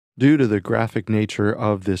Due to the graphic nature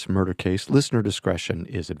of this murder case, listener discretion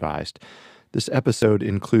is advised. This episode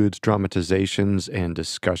includes dramatizations and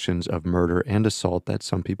discussions of murder and assault that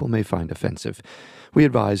some people may find offensive. We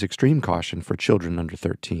advise extreme caution for children under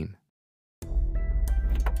 13.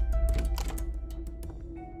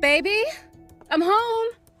 Baby, I'm home.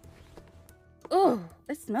 Oh,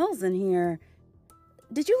 it smells in here.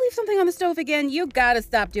 Did you leave something on the stove again? You gotta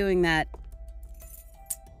stop doing that.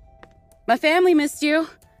 My family missed you.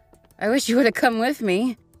 I wish you would have come with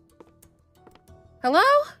me. Hello?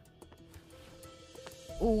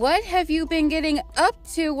 What have you been getting up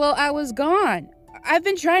to while I was gone? I've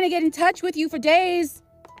been trying to get in touch with you for days.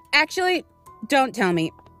 Actually, don't tell me.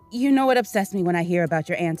 You know what upsets me when I hear about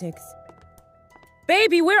your antics.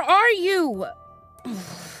 Baby, where are you?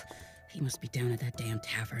 He must be down at that damn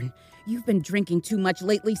tavern. You've been drinking too much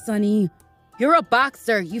lately, Sonny. You're a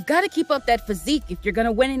boxer. You've got to keep up that physique if you're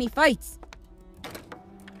gonna win any fights.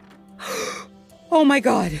 Oh my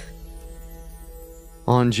God.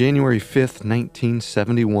 On January 5th,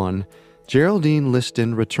 1971, Geraldine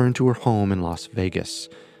Liston returned to her home in Las Vegas.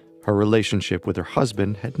 Her relationship with her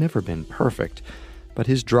husband had never been perfect, but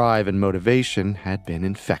his drive and motivation had been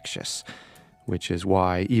infectious, which is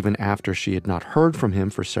why, even after she had not heard from him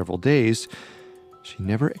for several days, she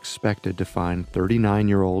never expected to find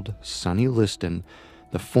 39-year-old Sonny Liston,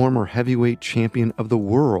 the former heavyweight champion of the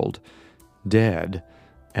world, dead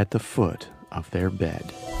at the foot of their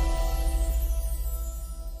bed.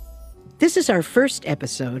 This is our first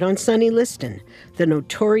episode on Sonny Liston, the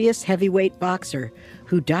notorious heavyweight boxer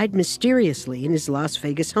who died mysteriously in his Las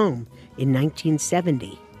Vegas home in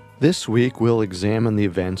 1970. This week, we'll examine the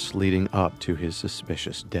events leading up to his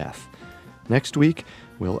suspicious death. Next week,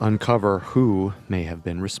 we'll uncover who may have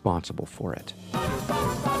been responsible for it.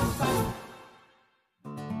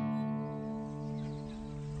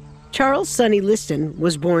 Charles Sonny Liston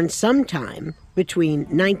was born sometime between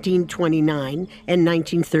 1929 and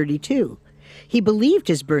 1932. He believed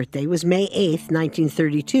his birthday was May 8th,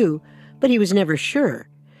 1932, but he was never sure.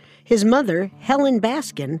 His mother, Helen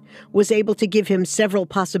Baskin, was able to give him several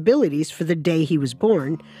possibilities for the day he was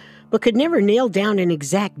born, but could never nail down an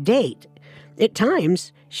exact date. At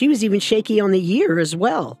times, she was even shaky on the year as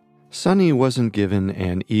well. Sonny wasn't given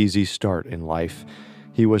an easy start in life.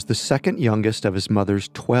 He was the second youngest of his mother's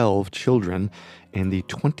 12 children and the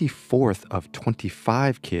 24th of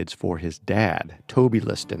 25 kids for his dad, Toby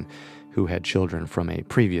Liston, who had children from a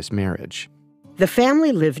previous marriage. The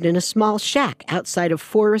family lived in a small shack outside of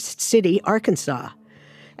Forest City, Arkansas.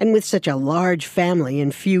 And with such a large family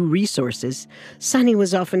and few resources, Sonny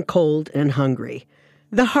was often cold and hungry.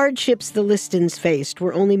 The hardships the Listons faced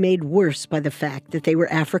were only made worse by the fact that they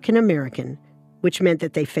were African American, which meant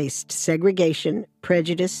that they faced segregation,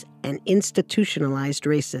 prejudice, and institutionalized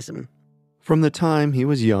racism. From the time he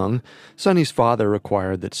was young, Sonny's father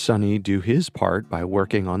required that Sonny do his part by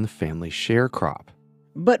working on the family sharecrop.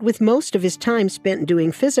 But with most of his time spent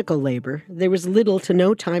doing physical labor, there was little to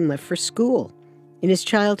no time left for school. In his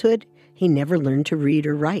childhood, he never learned to read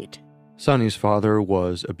or write. Sonny's father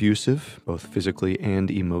was abusive, both physically and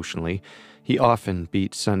emotionally. He often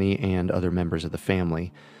beat Sonny and other members of the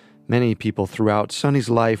family. Many people throughout Sonny's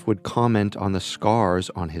life would comment on the scars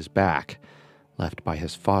on his back, left by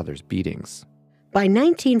his father's beatings. By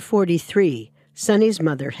 1943, Sonny's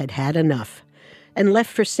mother had had enough and left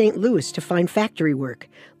for St. Louis to find factory work,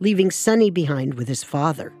 leaving Sonny behind with his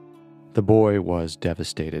father. The boy was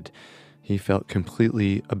devastated. He felt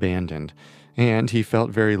completely abandoned, and he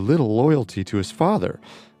felt very little loyalty to his father.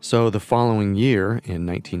 So the following year, in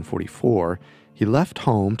 1944, he left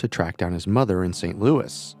home to track down his mother in St.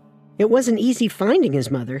 Louis. It wasn't easy finding his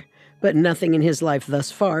mother, but nothing in his life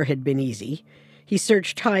thus far had been easy. He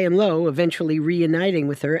searched high and low, eventually reuniting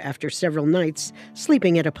with her after several nights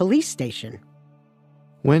sleeping at a police station.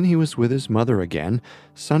 When he was with his mother again,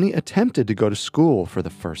 Sonny attempted to go to school for the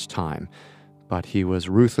first time, but he was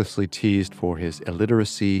ruthlessly teased for his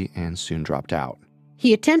illiteracy and soon dropped out.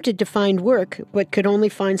 He attempted to find work, but could only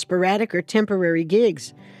find sporadic or temporary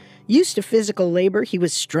gigs. Used to physical labor, he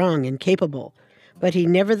was strong and capable, but he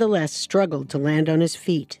nevertheless struggled to land on his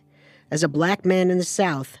feet. As a black man in the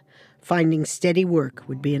South, finding steady work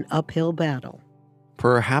would be an uphill battle.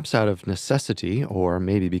 Perhaps out of necessity, or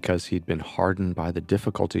maybe because he'd been hardened by the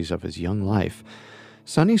difficulties of his young life,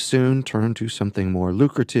 Sonny soon turned to something more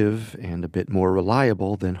lucrative and a bit more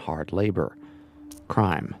reliable than hard labor: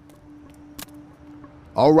 crime.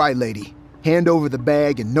 All right, lady. Hand over the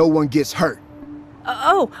bag and no one gets hurt.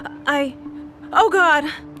 Oh, God.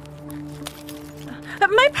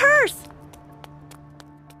 My purse!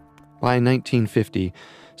 By 1950,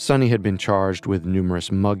 Sonny had been charged with numerous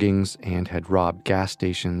muggings and had robbed gas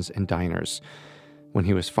stations and diners. When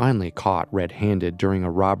he was finally caught red-handed during a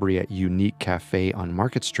robbery at Unique Cafe on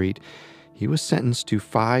Market Street, he was sentenced to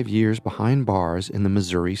 5 years behind bars in the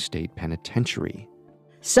Missouri State Penitentiary.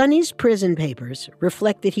 Sonny's prison papers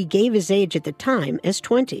reflect that he gave his age at the time as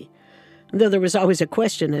 20, though there was always a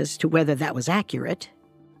question as to whether that was accurate.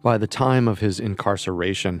 By the time of his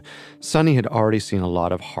incarceration, Sonny had already seen a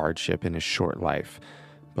lot of hardship in his short life.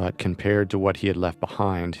 But compared to what he had left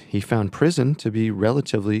behind, he found prison to be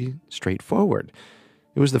relatively straightforward.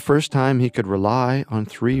 It was the first time he could rely on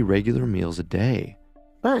 3 regular meals a day.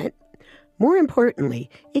 But, more importantly,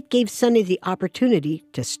 it gave Sonny the opportunity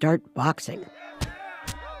to start boxing.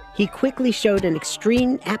 He quickly showed an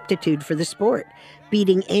extreme aptitude for the sport,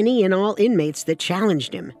 beating any and all inmates that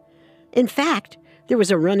challenged him. In fact, there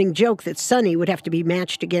was a running joke that Sonny would have to be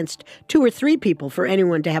matched against 2 or 3 people for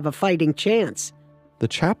anyone to have a fighting chance. The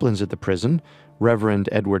chaplains at the prison, Reverend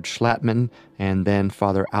Edward Schlattman and then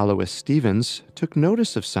Father Alois Stevens, took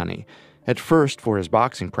notice of Sonny, at first for his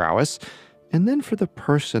boxing prowess, and then for the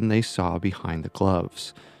person they saw behind the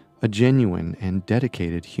gloves, a genuine and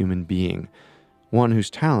dedicated human being, one whose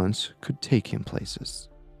talents could take him places.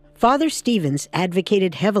 Father Stevens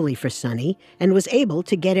advocated heavily for Sonny and was able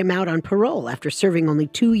to get him out on parole after serving only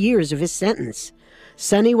 2 years of his sentence.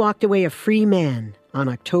 Sonny walked away a free man on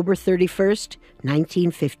October 31st,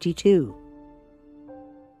 1952.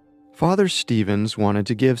 Father Stevens wanted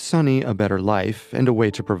to give Sonny a better life and a way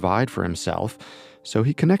to provide for himself, so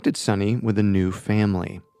he connected Sonny with a new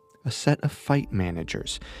family, a set of fight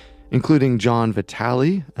managers, including John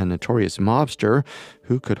Vitale, a notorious mobster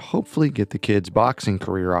who could hopefully get the kid's boxing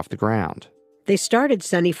career off the ground. They started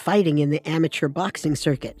Sonny fighting in the amateur boxing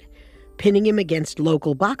circuit, pinning him against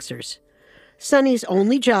local boxers. Sonny's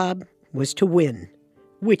only job was to win,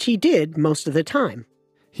 which he did most of the time.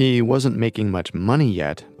 He wasn't making much money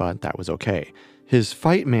yet, but that was okay. His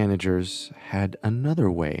fight managers had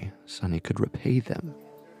another way Sonny could repay them.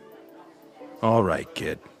 All right,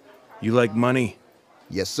 kid. You like money?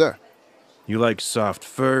 Yes, sir. You like soft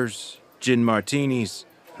furs, gin martinis,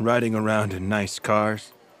 riding around in nice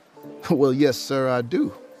cars? Well, yes, sir, I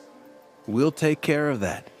do. We'll take care of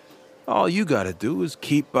that. All you gotta do is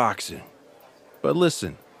keep boxing. But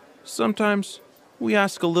listen, sometimes we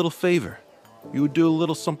ask a little favor. You would do a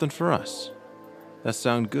little something for us. That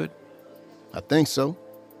sound good? I think so.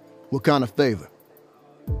 What kind of favor?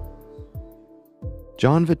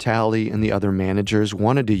 John Vitale and the other managers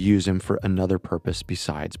wanted to use him for another purpose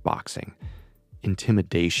besides boxing: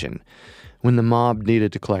 intimidation. When the mob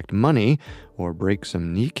needed to collect money or break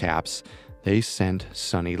some kneecaps, they sent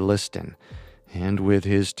Sonny Liston. And with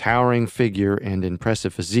his towering figure and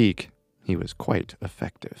impressive physique, he was quite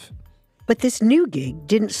effective. But this new gig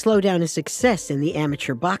didn't slow down his success in the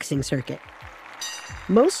amateur boxing circuit.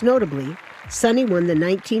 Most notably, Sonny won the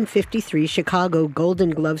 1953 Chicago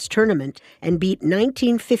Golden Gloves tournament and beat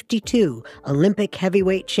 1952 Olympic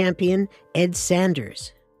heavyweight champion Ed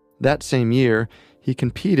Sanders. That same year, he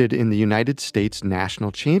competed in the United States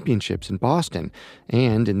National Championships in Boston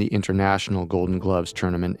and in the International Golden Gloves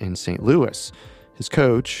tournament in St. Louis. His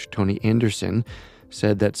coach, Tony Anderson,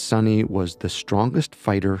 said that Sonny was the strongest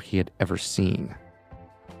fighter he had ever seen.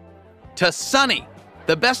 To Sonny,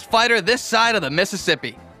 the best fighter this side of the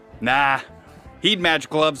Mississippi. Nah, he'd match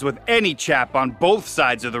gloves with any chap on both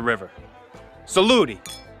sides of the river. Salute.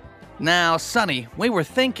 Now, Sonny, we were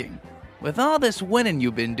thinking, with all this winning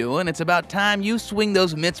you've been doing, it's about time you swing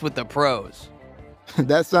those mitts with the pros.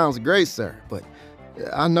 That sounds great, sir, but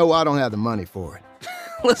I know I don't have the money for it.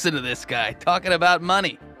 Listen to this guy talking about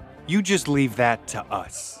money. You just leave that to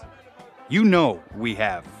us. You know we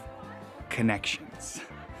have connections.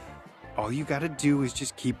 All you gotta do is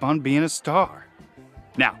just keep on being a star.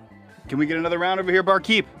 Now, can we get another round over here,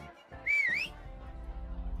 barkeep?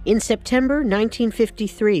 In September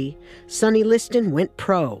 1953, Sonny Liston went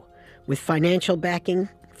pro, with financial backing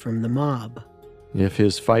from the mob. If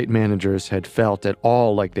his fight managers had felt at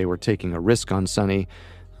all like they were taking a risk on Sonny,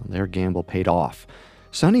 their gamble paid off.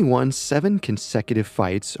 Sonny won 7 consecutive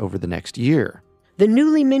fights over the next year. The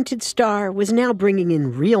newly minted star was now bringing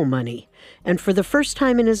in real money, and for the first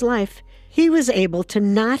time in his life, he was able to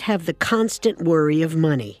not have the constant worry of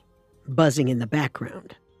money buzzing in the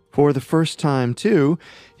background. For the first time, too,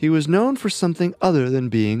 he was known for something other than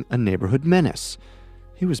being a neighborhood menace.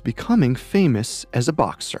 He was becoming famous as a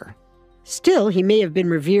boxer. Still, he may have been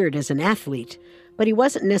revered as an athlete, but he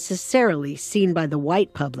wasn't necessarily seen by the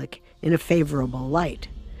white public in a favorable light.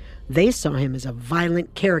 They saw him as a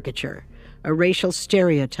violent caricature, a racial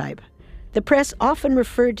stereotype. The press often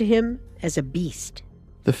referred to him as a beast.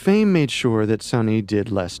 The fame made sure that Sonny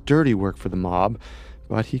did less dirty work for the mob,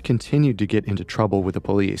 but he continued to get into trouble with the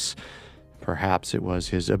police. Perhaps it was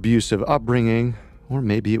his abusive upbringing, or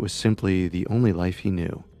maybe it was simply the only life he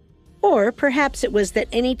knew. Or perhaps it was that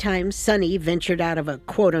any time Sonny ventured out of a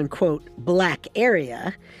quote-unquote black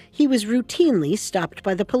area, he was routinely stopped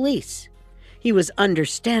by the police. He was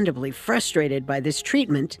understandably frustrated by this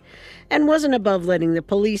treatment and wasn't above letting the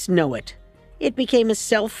police know it. It became a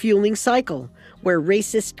self-fueling cycle where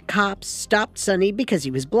racist cops stopped Sonny because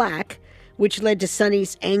he was black, which led to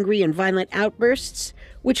Sonny's angry and violent outbursts,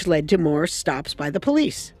 which led to more stops by the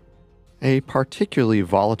police. A particularly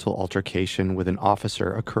volatile altercation with an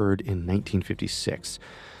officer occurred in 1956.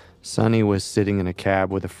 Sonny was sitting in a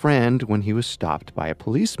cab with a friend when he was stopped by a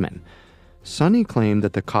policeman. Sonny claimed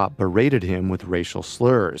that the cop berated him with racial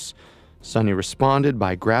slurs. Sonny responded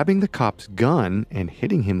by grabbing the cop's gun and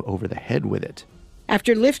hitting him over the head with it.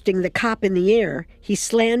 After lifting the cop in the air, he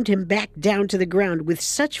slammed him back down to the ground with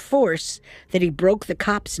such force that he broke the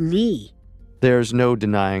cop's knee. There's no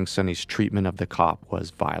denying Sonny's treatment of the cop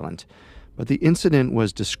was violent, but the incident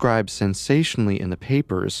was described sensationally in the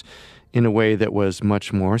papers in a way that was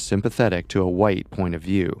much more sympathetic to a white point of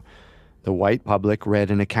view. The white public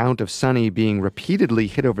read an account of Sonny being repeatedly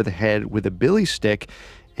hit over the head with a billy stick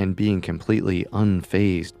and being completely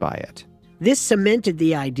unfazed by it. This cemented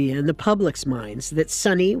the idea in the public's minds that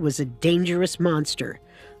Sonny was a dangerous monster,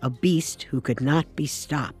 a beast who could not be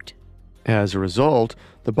stopped. As a result,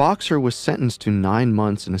 the boxer was sentenced to 9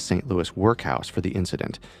 months in a St. Louis workhouse for the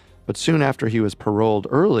incident. But soon after he was paroled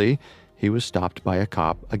early, he was stopped by a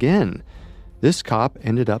cop again. This cop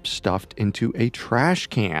ended up stuffed into a trash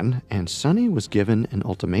can, and Sonny was given an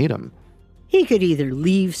ultimatum. He could either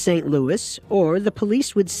leave St. Louis, or the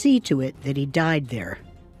police would see to it that he died there.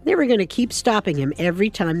 They were going to keep stopping him every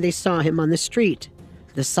time they saw him on the street.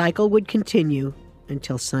 The cycle would continue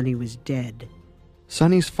until Sonny was dead.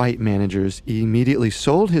 Sonny's fight managers immediately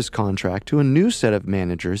sold his contract to a new set of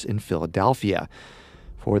managers in Philadelphia.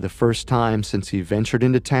 For the first time since he ventured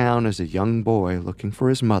into town as a young boy looking for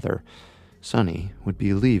his mother, Sonny would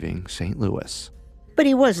be leaving St. Louis. But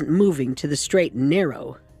he wasn't moving to the straight and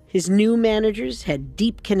narrow. His new managers had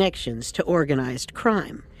deep connections to organized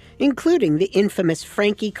crime, including the infamous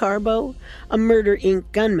Frankie Carbo, a Murder Inc.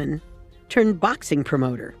 gunman turned boxing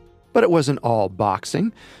promoter. But it wasn't all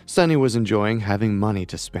boxing. Sonny was enjoying having money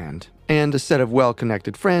to spend, and a set of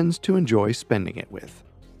well-connected friends to enjoy spending it with.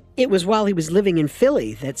 It was while he was living in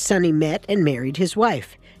Philly that Sonny met and married his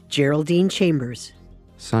wife, Geraldine Chambers.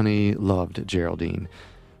 Sonny loved Geraldine,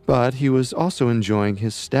 but he was also enjoying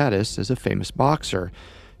his status as a famous boxer,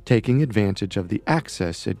 taking advantage of the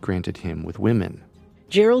access it granted him with women.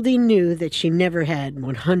 Geraldine knew that she never had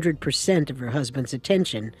 100% of her husband's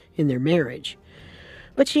attention in their marriage.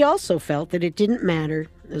 But she also felt that it didn't matter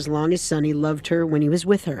as long as Sonny loved her when he was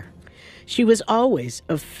with her. She was always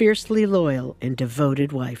a fiercely loyal and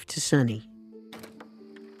devoted wife to Sonny.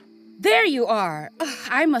 There you are! Ugh,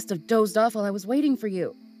 I must have dozed off while I was waiting for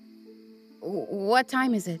you. What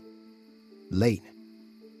time is it? Late.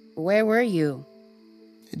 Where were you?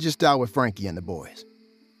 Just out with Frankie and the boys.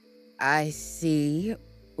 I see.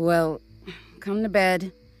 Well, come to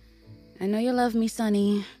bed. I know you love me,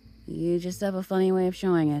 Sonny. You just have a funny way of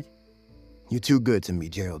showing it. You're too good to me,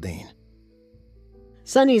 Geraldine.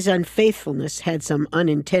 Sonny's unfaithfulness had some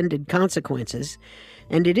unintended consequences,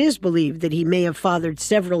 and it is believed that he may have fathered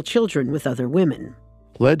several children with other women.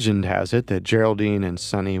 Legend has it that Geraldine and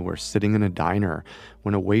Sonny were sitting in a diner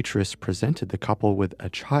when a waitress presented the couple with a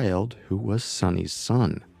child who was Sonny's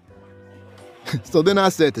son. So then I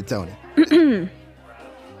said to Tony,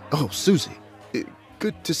 "Oh, Susie,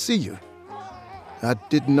 good to see you. I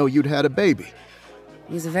didn't know you'd had a baby."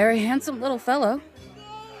 He's a very handsome little fellow.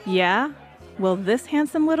 Yeah? Well, this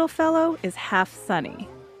handsome little fellow is half Sonny.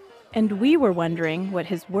 And we were wondering what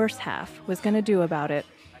his worse half was going to do about it.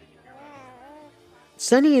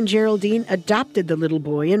 Sonny and Geraldine adopted the little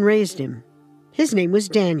boy and raised him. His name was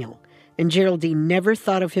Daniel, and Geraldine never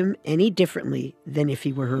thought of him any differently than if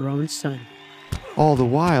he were her own son. All the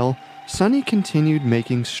while, Sonny continued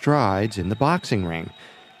making strides in the boxing ring.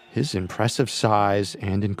 His impressive size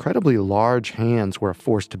and incredibly large hands were a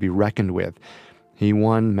force to be reckoned with. He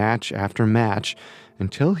won match after match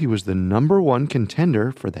until he was the #1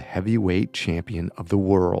 contender for the heavyweight champion of the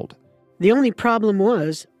world. The only problem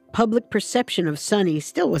was, public perception of Sonny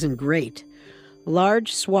still wasn't great.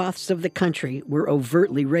 Large swaths of the country were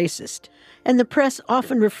overtly racist, and the press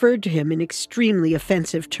often referred to him in extremely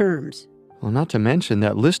offensive terms. Well, not to mention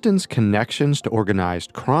that Liston's connections to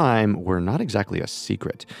organized crime were not exactly a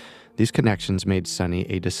secret. These connections made Sonny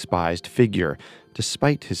a despised figure,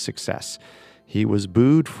 despite his success. He was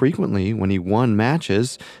booed frequently when he won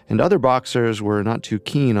matches, and other boxers were not too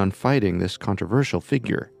keen on fighting this controversial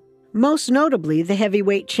figure. Most notably, the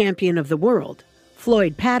heavyweight champion of the world,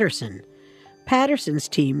 Floyd Patterson. Patterson's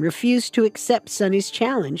team refused to accept Sonny's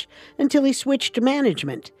challenge until he switched to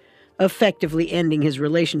management, effectively ending his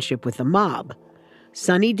relationship with the mob.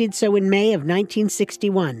 Sonny did so in May of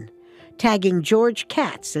 1961, tagging George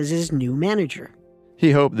Katz as his new manager.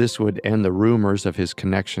 He hoped this would end the rumors of his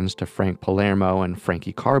connections to Frank Palermo and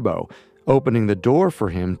Frankie Carbo, opening the door for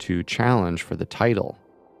him to challenge for the title.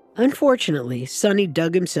 Unfortunately, Sonny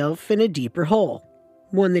dug himself in a deeper hole,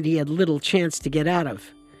 one that he had little chance to get out of.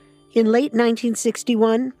 In late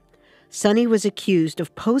 1961, Sonny was accused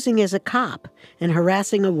of posing as a cop and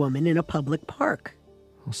harassing a woman in a public park.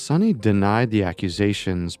 Well, Sonny denied the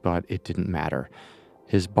accusations, but it didn't matter.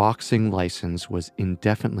 His boxing license was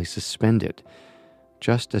indefinitely suspended.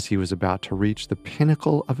 Just as he was about to reach the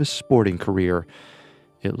pinnacle of his sporting career,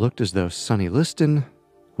 it looked as though Sonny Liston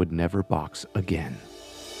would never box again.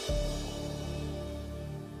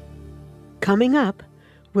 Coming up,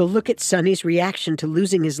 we'll look at Sonny's reaction to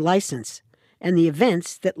losing his license and the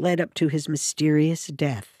events that led up to his mysterious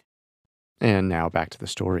death. And now back to the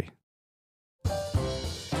story.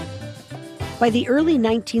 By the early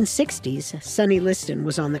 1960s, Sonny Liston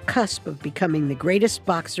was on the cusp of becoming the greatest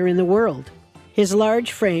boxer in the world. His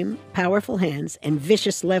large frame, powerful hands, and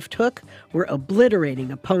vicious left hook were obliterating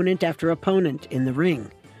opponent after opponent in the ring.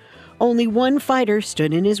 Only one fighter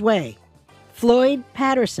stood in his way: Floyd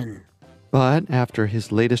Patterson. But after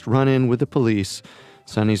his latest run-in with the police,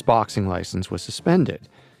 Sonny's boxing license was suspended.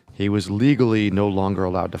 He was legally no longer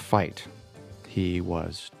allowed to fight. He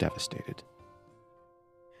was devastated.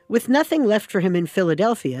 With nothing left for him in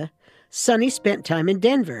Philadelphia, Sonny spent time in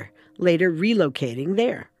Denver, later relocating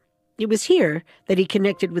there. It was here that he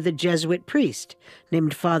connected with a Jesuit priest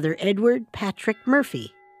named Father Edward Patrick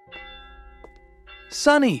Murphy.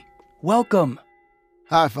 Sonny, welcome.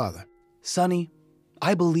 Hi, Father. Sonny,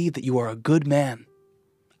 I believe that you are a good man.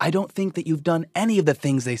 I don't think that you've done any of the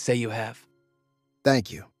things they say you have.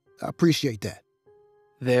 Thank you. I appreciate that.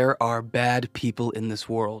 There are bad people in this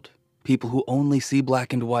world. People who only see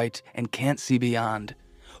black and white and can't see beyond.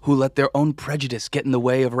 Who let their own prejudice get in the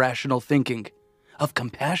way of rational thinking, of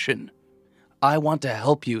compassion. I want to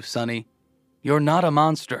help you, Sonny. You're not a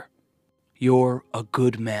monster. You're a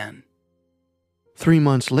good man. 3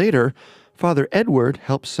 months later, Father Edward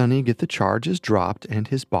helped Sonny get the charges dropped and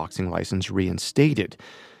his boxing license reinstated.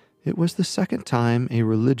 It was the second time a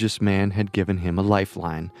religious man had given him a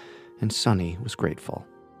lifeline, and Sonny was grateful.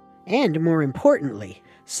 And more importantly,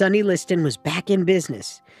 Sonny Liston was back in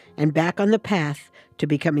business and back on the path to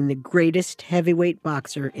becoming the greatest heavyweight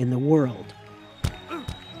boxer in the world.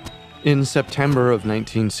 In September of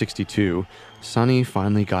 1962, Sonny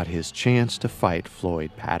finally got his chance to fight Floyd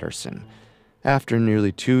Patterson. After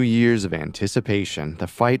nearly 2 years of anticipation, the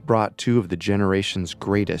fight brought two of the generation's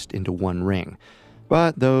greatest into one ring.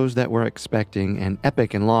 But those that were expecting an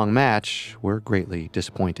epic and long match were greatly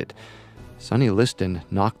disappointed. Sonny Liston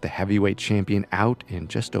knocked the heavyweight champion out in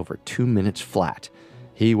just over 2 minutes flat.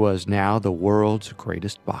 He was now the world's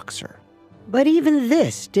greatest boxer. But even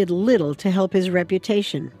this did little to help his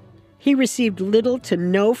reputation. He received little to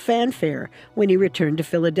no fanfare when he returned to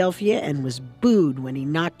Philadelphia and was booed when he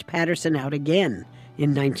knocked Patterson out again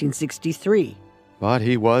in 1963. But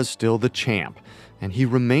he was still the champ, and he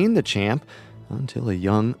remained the champ until a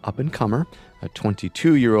young up-and-comer, a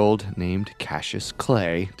 22-year-old named Cassius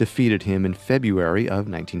Clay, defeated him in February of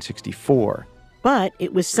 1964. But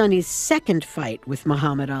it was Sonny's second fight with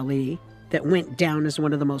Muhammad Ali that went down as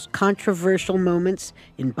one of the most controversial moments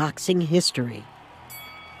in boxing history.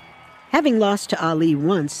 Having lost to Ali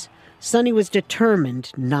once, Sonny was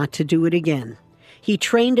determined not to do it again. He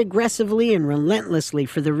trained aggressively and relentlessly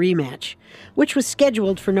for the rematch, which was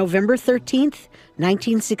scheduled for November 13th,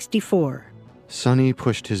 1964. Sonny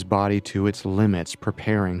pushed his body to its limits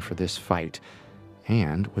preparing for this fight,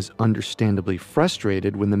 and was understandably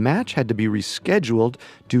frustrated when the match had to be rescheduled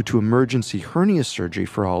due to emergency hernia surgery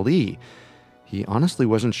for Ali. He honestly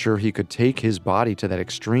wasn't sure he could take his body to that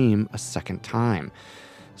extreme a second time.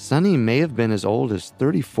 Sonny may have been as old as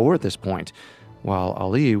 34 at this point, while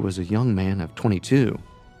Ali was a young man of 22.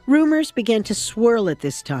 Rumors began to swirl at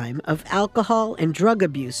this time of alcohol and drug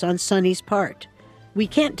abuse on Sonny's part. We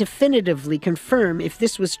can't definitively confirm if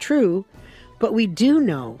this was true, but we do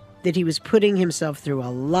know that he was putting himself through a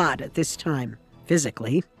lot at this time,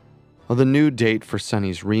 physically. Well, the new date for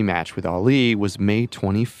Sonny's rematch with Ali was May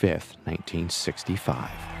 25th, 1965.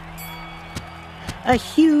 A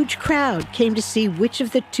huge crowd came to see which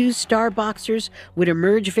of the two star boxers would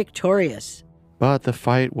emerge victorious. But the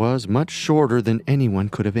fight was much shorter than anyone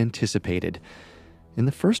could have anticipated. In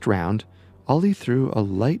the first round, Ollie threw a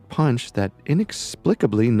light punch that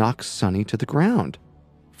inexplicably knocked Sonny to the ground.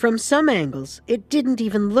 From some angles, it didn't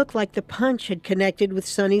even look like the punch had connected with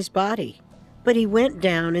Sonny's body. But he went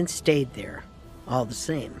down and stayed there, all the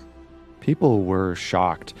same. People were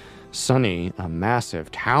shocked. Sonny, a massive,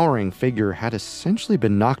 towering figure, had essentially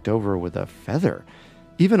been knocked over with a feather.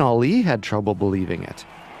 Even Ali had trouble believing it.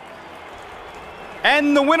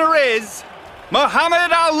 And the winner is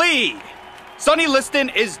Muhammad Ali. Sonny Liston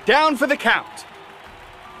is down for the count.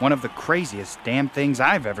 One of the craziest damn things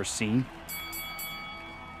I've ever seen.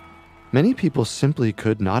 Many people simply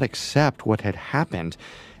could not accept what had happened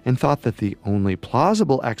and thought that the only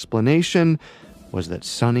plausible explanation was that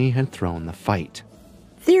Sonny had thrown the fight.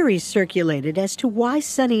 Theories circulated as to why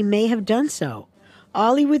Sonny may have done so.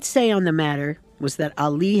 All he would say on the matter was that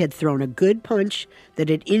Ali had thrown a good punch that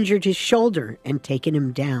had injured his shoulder and taken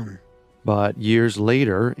him down. But years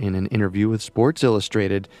later, in an interview with Sports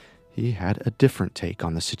Illustrated, he had a different take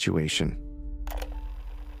on the situation.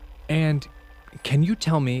 And can you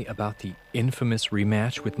tell me about the infamous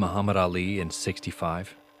rematch with Muhammad Ali in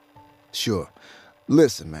 '65? Sure.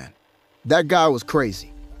 Listen, man. That guy was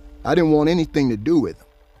crazy. I didn't want anything to do with him.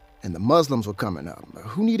 And the Muslims were coming up.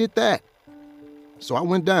 Who needed that? So I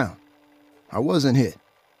went down. I wasn't hit.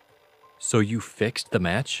 So you fixed the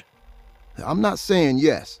match? I'm not saying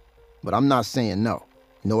yes, but I'm not saying no.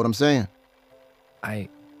 You know what I'm saying? I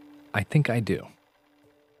think I do.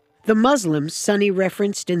 The Muslims Sonny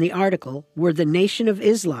referenced in the article were the Nation of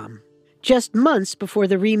Islam. Just months before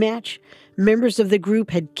the rematch, members of the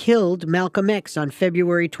group had killed Malcolm X on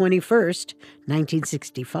February 21st,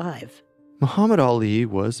 1965. Muhammad Ali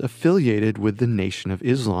was affiliated with the Nation of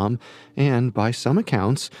Islam, and by some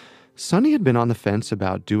accounts, Sonny had been on the fence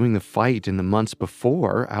about doing the fight in the months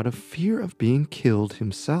before out of fear of being killed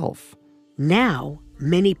himself. Now,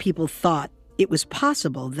 many people thought it was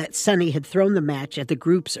possible that Sonny had thrown the match at the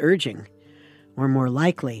group's urging, or more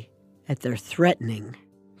likely, at their threatening.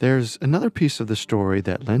 There's another piece of the story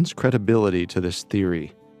that lends credibility to this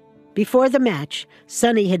theory. Before the match,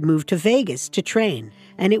 Sonny had moved to Vegas to train,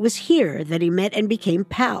 and it was here that he met and became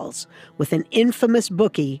pals with an infamous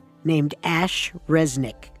bookie named Ash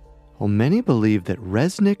Resnick. Well, many believe that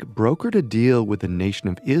Resnick brokered a deal with the Nation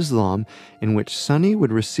of Islam in which Sonny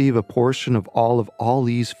would receive a portion of all of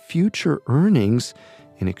Ali's future earnings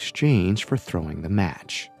in exchange for throwing the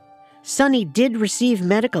match. Sonny did receive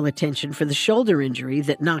medical attention for the shoulder injury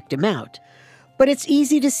that knocked him out, but it's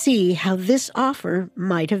easy to see how this offer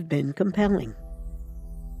might have been compelling.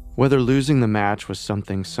 Whether losing the match was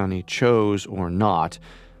something Sonny chose or not,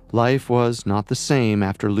 life was not the same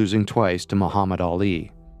after losing twice to Muhammad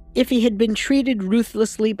Ali. If he had been treated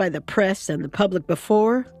ruthlessly by the press and the public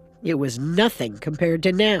before, it was nothing compared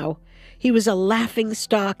to now. He was a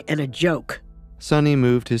laughingstock and a joke. Sonny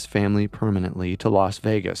moved his family permanently to Las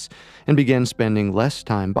Vegas and began spending less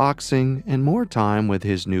time boxing and more time with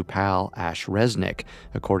his new pal, Ash Resnick,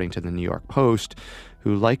 according to the New York Post,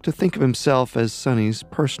 who liked to think of himself as Sonny's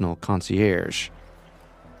personal concierge.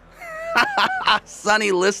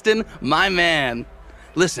 Sonny Liston, my man.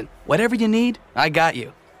 Listen, whatever you need, I got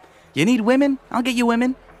you. You need women? I'll get you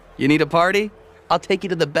women. You need a party? I'll take you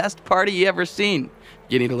to the best party you ever seen.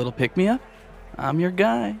 You need a little pick-me-up? I'm your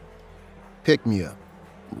guy. Pick me up.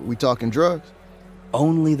 We talking drugs?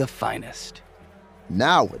 Only the finest.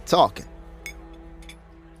 Now we're talking.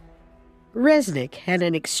 Resnick had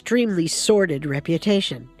an extremely sordid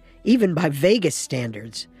reputation, even by Vegas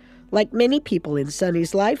standards. Like many people in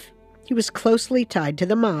Sonny's life, he was closely tied to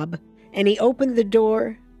the mob, and he opened the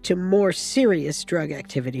door to more serious drug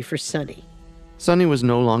activity for Sonny. Sonny was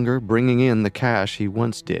no longer bringing in the cash he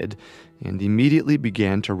once did, and immediately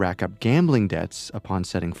began to rack up gambling debts upon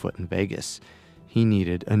setting foot in Vegas. He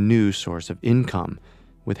needed a new source of income.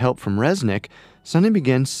 With help from Resnick, Sonny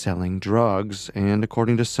began selling drugs and,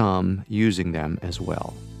 according to some, using them as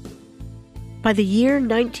well. By the year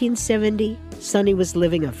 1970, Sonny was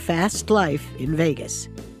living a fast life in Vegas.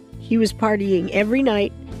 He was partying every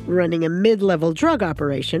night, running a mid-level drug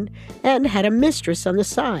operation, and had a mistress on the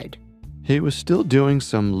side. He was still doing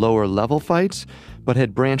some lower-level fights, but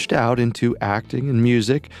had branched out into acting and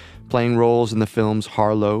music, playing roles in the films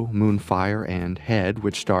Harlow, Moonfire, and Head,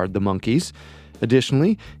 which starred the Monkees.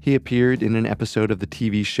 Additionally, he appeared in an episode of the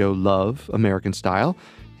TV show Love, American Style,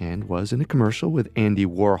 and was in a commercial with Andy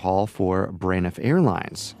Warhol for Braniff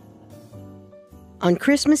Airlines. On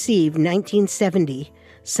Christmas Eve 1970,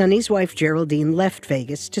 Sonny's wife Geraldine left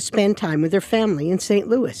Vegas to spend time with her family in St.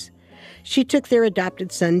 Louis. She took their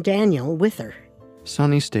adopted son Daniel with her.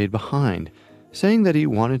 Sonny stayed behind. saying that he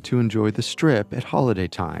wanted to enjoy the Strip at holiday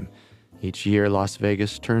time. Each year, Las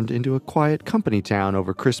Vegas turned into a quiet company town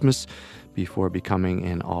over Christmas before becoming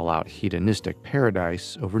an all-out hedonistic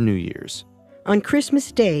paradise over New Year's. On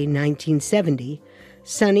Christmas Day, 1970,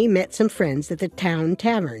 Sonny met some friends at the town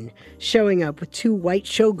tavern, showing up with 2 white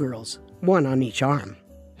showgirls, one on each arm.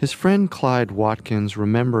 His friend Clyde Watkins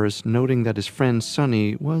remembers noting that his friend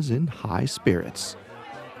Sonny was in high spirits.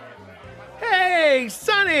 Hey,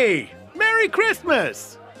 Sonny! Merry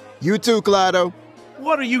Christmas! You too, Clydo.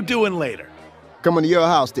 What are you doing later? Coming to your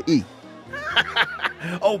house to eat.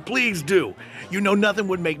 Oh, please do. You know nothing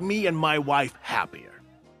would make me and my wife happier.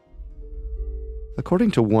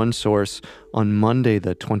 According to one source, on Monday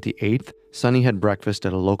the 28th, Sonny had breakfast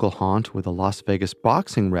at a local haunt with a Las Vegas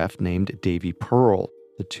boxing ref named Davy Pearl.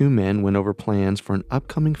 The 2 men went over plans for an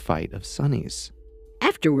upcoming fight of Sonny's.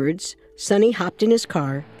 Afterwards, Sonny hopped in his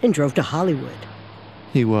car and drove to Hollywood.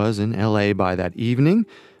 He was in L.A. by that evening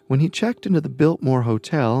when he checked into the Biltmore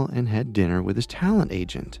Hotel and had dinner with his talent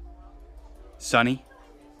agent. Sonny,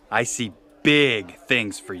 I see big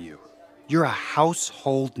things for you. You're a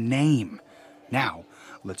household name. Now,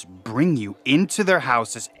 let's bring you into their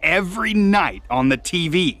houses every night on the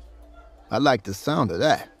TV. I like the sound of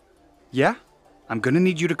that. Yeah? I'm gonna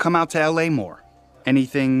need you to come out to LA more.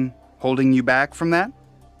 Anything holding you back from that?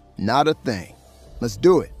 Not a thing. Let's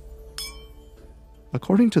do it.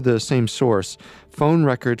 According to the same source, phone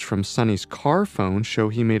records from Sonny's car phone show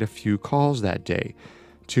he made a few calls that day.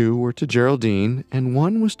 2 were to Geraldine, and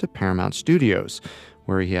 1 was to Paramount Studios,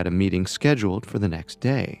 where he had a meeting scheduled for the next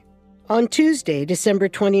day. On Tuesday, December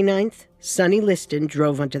 29th, Sonny Liston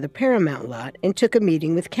drove onto the Paramount lot and took a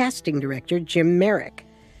meeting with casting director Jim Merrick.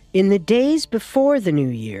 In the days before the new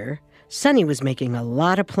year, Sonny was making a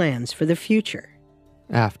lot of plans for the future.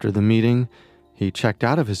 After the meeting, he checked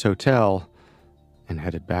out of his hotel and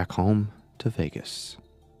headed back home to Vegas.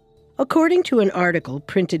 According to an article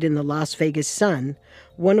printed in the Las Vegas Sun,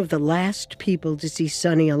 one of the last people to see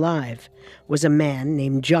Sonny alive was a man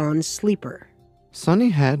named John Sleeper. Sonny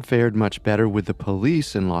had fared much better with the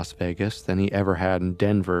police in Las Vegas than he ever had in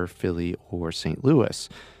Denver, Philly, or St. Louis.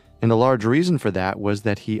 And a large reason for that was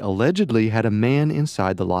that he allegedly had a man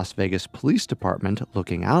inside the Las Vegas Police Department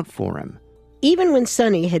looking out for him. Even when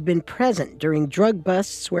Sonny had been present during drug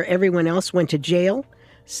busts where everyone else went to jail,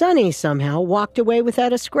 Sonny somehow walked away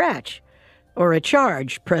without a scratch or a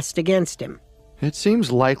charge pressed against him. It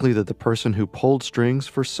seems likely that the person who pulled strings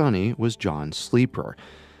for Sonny was John Sleeper.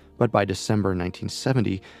 But by December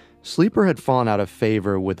 1970, Sleeper had fallen out of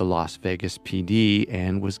favor with the Las Vegas PD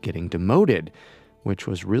and was getting demoted, which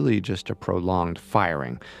was really just a prolonged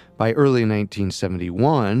firing. By early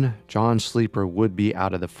 1971, John Sleeper would be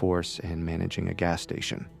out of the force and managing a gas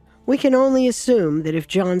station. We can only assume that if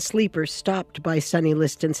John Sleeper stopped by Sonny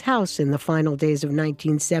Liston's house in the final days of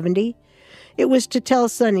 1970, it was to tell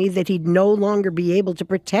Sonny that he'd no longer be able to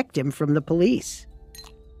protect him from the police.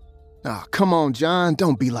 Oh, come on, John.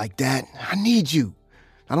 Don't be like that. I need you.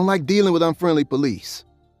 I don't like dealing with unfriendly police.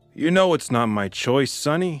 You know it's not my choice,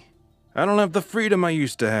 Sonny. I don't have the freedom I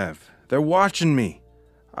used to have. They're watching me.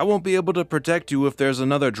 I won't be able to protect you if there's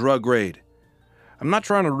another drug raid. I'm not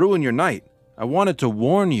trying to ruin your night. I wanted to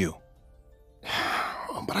warn you.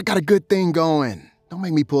 But I got a good thing going. Don't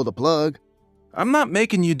make me pull the plug. I'm not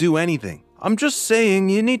making you do anything. I'm just saying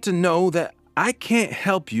you need to know that I can't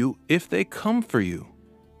help you if they come for you.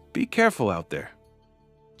 Be careful out there.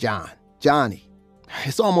 Johnny,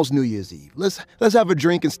 it's almost New Year's Eve. Let's have a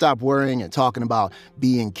drink and stop worrying and talking about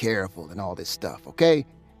being careful and all this stuff, okay?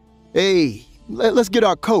 Hey, let's get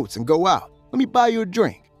our coats and go out. Let me buy you a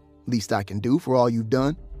drink. Least I can do for all you've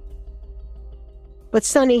done. But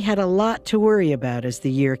Sonny had a lot to worry about as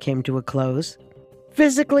the year came to a close.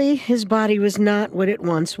 Physically, his body was not what it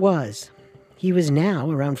once was. He was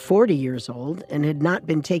now around 40 years old and had not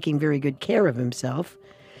been taking very good care of himself.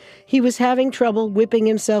 He was having trouble whipping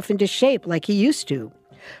himself into shape like he used to,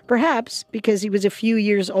 perhaps because he was a few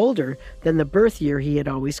years older than the birth year he had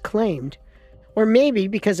always claimed, or maybe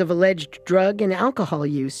because of alleged drug and alcohol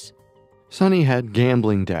use. Sonny had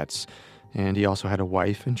gambling debts, and he also had a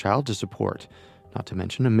wife and child to support, not to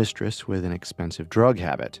mention a mistress with an expensive drug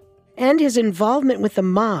habit. And his involvement with the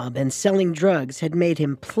mob and selling drugs had made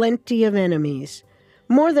him plenty of enemies.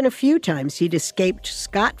 More than a few times he'd escaped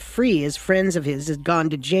scot-free as friends of his had gone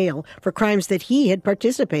to jail for crimes that he had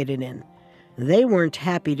participated in. They weren't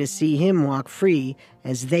happy to see him walk free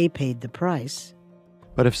as they paid the price.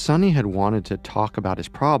 But if Sonny had wanted to talk about his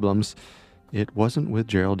problems, it wasn't with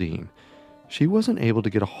Geraldine. She wasn't able to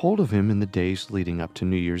get a hold of him in the days leading up to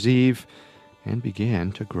New Year's Eve and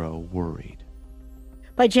began to grow worried.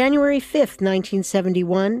 By January 5th,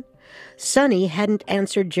 1971, Sonny hadn't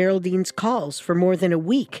answered Geraldine's calls for more than a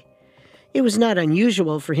week. It was not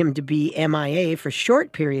unusual for him to be MIA for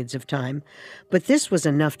short periods of time, but this was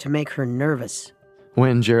enough to make her nervous.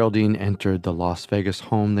 When Geraldine entered the Las Vegas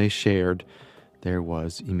home they shared, there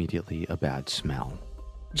was immediately a bad smell.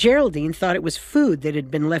 Geraldine thought it was food that had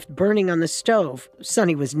been left burning on the stove.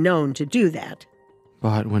 Sonny was known to do that.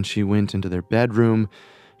 But when she went into their bedroom,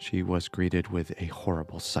 she was greeted with a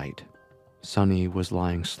horrible sight. Sonny was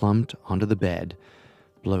lying slumped onto the bed,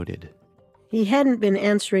 bloated. He hadn't been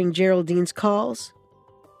answering Geraldine's calls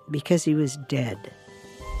because he was dead.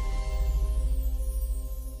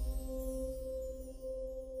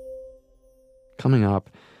 Coming up,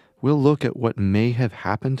 we'll look at what may have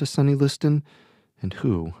happened to Sonny Liston and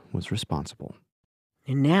who was responsible.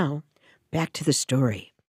 And now, back to the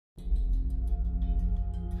story.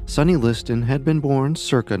 Sonny Liston had been born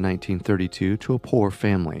circa 1932 to a poor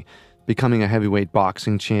family, becoming a heavyweight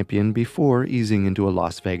boxing champion before easing into a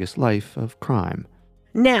Las Vegas life of crime.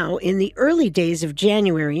 Now, in the early days of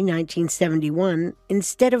January 1971,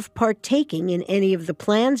 instead of partaking in any of the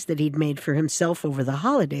plans that he'd made for himself over the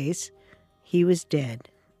holidays, he was dead.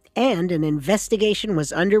 And an investigation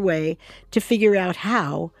was underway to figure out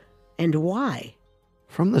how and why.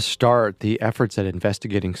 From the start, the efforts at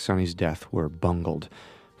investigating Sonny's death were bungled.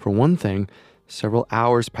 For one thing, several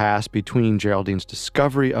hours passed between Geraldine's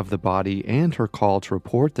discovery of the body and her call to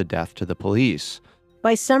report the death to the police.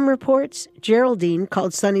 By some reports, Geraldine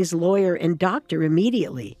called Sonny's lawyer and doctor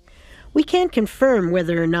immediately. We can't confirm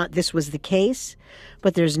whether or not this was the case,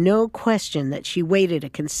 but there's no question that she waited a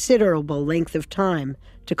considerable length of time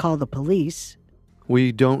to call the police.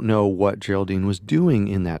 We don't know what Geraldine was doing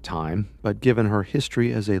in that time, but given her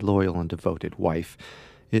history as a loyal and devoted wife,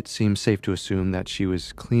 it seems safe to assume that she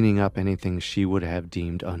was cleaning up anything she would have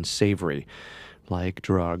deemed unsavory, like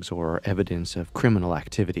drugs or evidence of criminal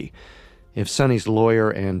activity. If Sonny's lawyer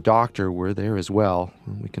and doctor were there as well,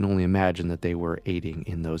 we can only imagine that they were aiding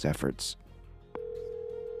in those efforts.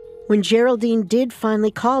 When Geraldine did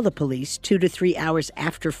finally call the police 2 to 3 hours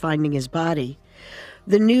after finding his body,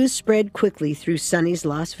 the news spread quickly through Sonny's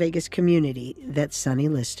Las Vegas community that Sonny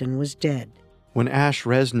Liston was dead. When Ash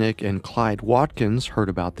Resnick and Clyde Watkins heard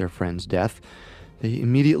about their friend's death, they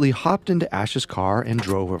immediately hopped into Ash's car and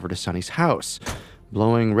drove over to Sonny's house,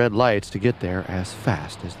 blowing red lights to get there as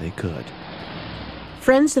fast as they could.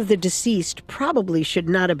 Friends of the deceased probably should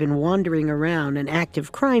not have been wandering around an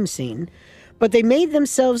active crime scene, but they made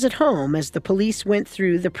themselves at home as the police went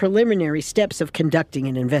through the preliminary steps of conducting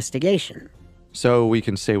an investigation. So we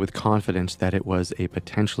can say with confidence that it was a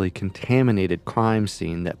potentially contaminated crime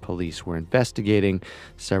scene that police were investigating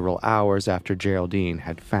several hours after Geraldine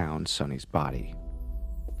had found Sonny's body.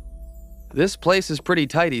 This place is pretty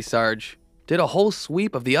tidy, Sarge. Did a whole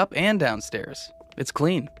sweep of the up and downstairs. It's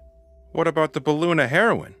clean. What about the balloon of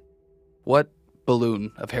heroin? What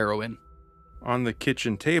balloon of heroin? On the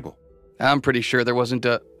kitchen table. I'm pretty sure there wasn't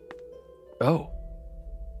a... Oh.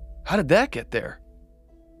 How did that get there?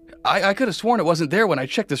 I could have sworn it wasn't there when I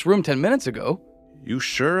checked this room 10 minutes ago. You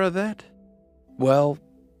sure of that? Well,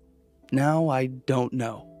 now I don't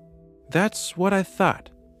know. That's what I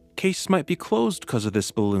thought. Case might be closed because of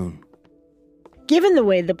this balloon. Given the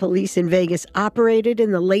way the police in Vegas operated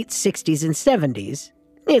in the late 60s and 70s,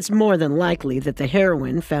 it's more than likely that the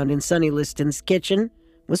heroin found in Sonny Liston's kitchen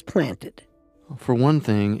was planted. For one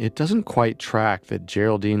thing, it doesn't quite track that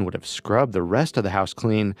Geraldine would have scrubbed the rest of the house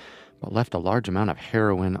clean, but left a large amount of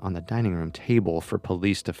heroin on the dining room table for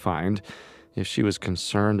police to find. If she was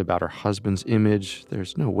concerned about her husband's image,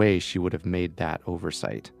 there's no way she would have made that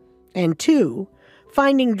oversight. And 2,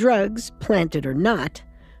 finding drugs, planted or not,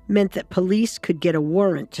 meant that police could get a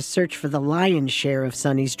warrant to search for the lion's share of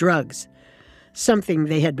Sonny's drugs, something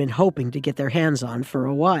they had been hoping to get their hands on for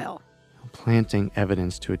a while. Planting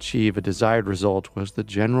evidence to achieve a desired result was the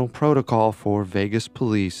general protocol for Vegas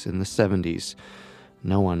police in the 70s.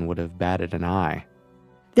 No one would have batted an eye.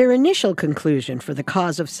 Their initial conclusion for the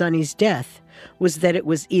cause of Sonny's death was that it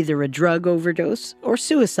was either a drug overdose or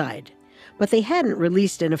suicide, but they hadn't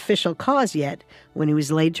released an official cause yet when he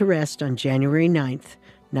was laid to rest on January 9th,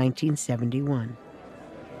 1971.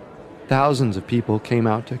 Thousands of people came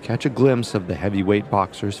out to catch a glimpse of the heavyweight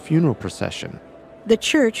boxer's funeral procession. The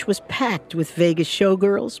church was packed with Vegas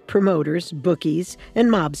showgirls, promoters, bookies, and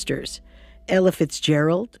mobsters. Ella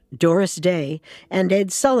Fitzgerald, Doris Day, and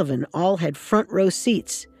Ed Sullivan all had front row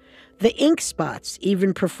seats. The Ink Spots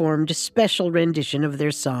even performed a special rendition of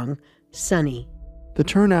their song, Sonny. The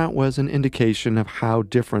turnout was an indication of how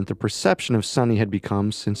different the perception of Sonny had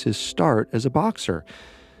become since his start as a boxer.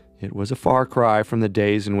 It was a far cry from the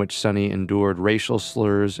days in which Sonny endured racial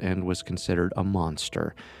slurs and was considered a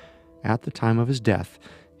monster. at the time of his death,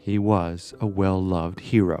 he was a well-loved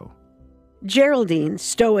hero. Geraldine,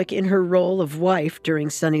 stoic in her role of wife during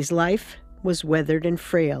Sonny's life, was weathered and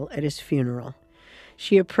frail at his funeral.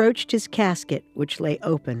 She approached his casket, which lay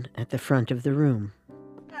open at the front of the room.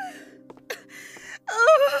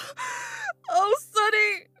 Oh,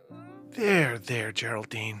 Sonny! There,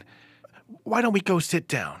 Geraldine. Why don't we go sit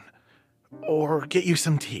down? Or get you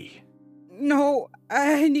some tea? No,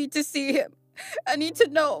 I need to see him. I need to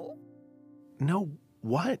know. Know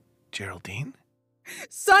what, Geraldine?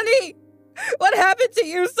 Sonny! What happened to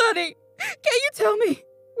you, Sonny? Can you tell me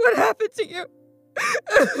what happened to you?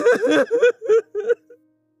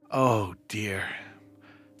 Oh, dear.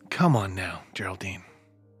 Come on now, Geraldine.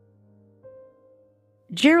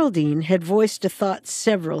 Geraldine had voiced a thought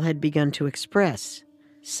several had begun to express.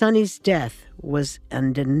 Sonny's death was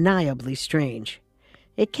undeniably strange.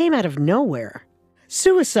 It came out of nowhere.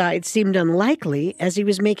 Suicide seemed unlikely as he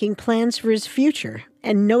was making plans for his future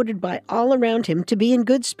and noted by all around him to be in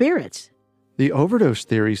good spirits. The overdose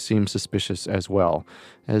theory seemed suspicious as well,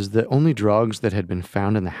 as the only drugs that had been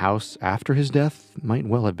found in the house after his death might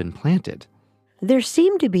well have been planted. There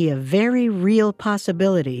seemed to be a very real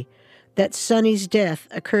possibility that Sonny's death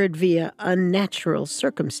occurred via unnatural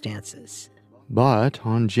circumstances. But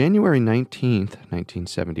on January 19th,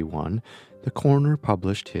 1971, the coroner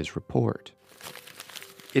published his report.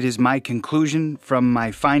 It is my conclusion from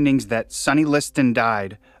my findings that Sonny Liston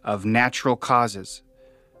died of natural causes.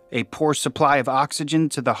 A poor supply of oxygen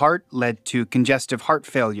to the heart led to congestive heart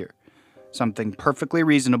failure, something perfectly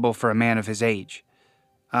reasonable for a man of his age.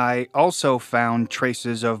 I also found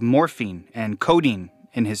traces of morphine and codeine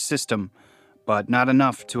in his system, but not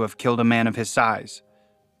enough to have killed a man of his size.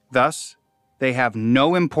 Thus, they have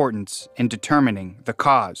no importance in determining the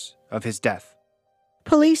cause of his death.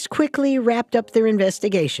 Police quickly wrapped up their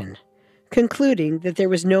investigation, concluding that there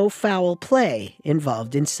was no foul play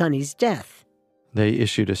involved in Sonny's death. They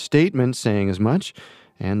issued a statement saying as much,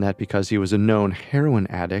 and that because he was a known heroin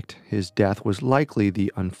addict, his death was likely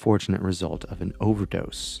the unfortunate result of an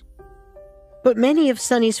overdose. But many of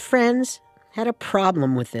Sonny's friends had a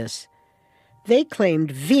problem with this. They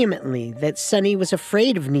claimed vehemently that Sonny was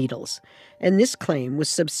afraid of needles, and this claim was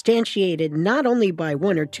substantiated not only by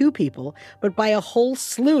one or two people, but by a whole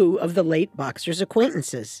slew of the late boxer's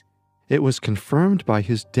acquaintances. It was confirmed by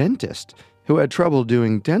his dentist, who had trouble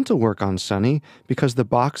doing dental work on Sonny because the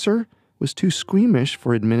boxer was too squeamish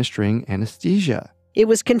for administering anesthesia. It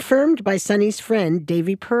was confirmed by Sonny's friend,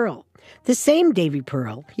 Davy Pearl, the same Davy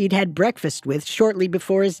Pearl he'd had breakfast with shortly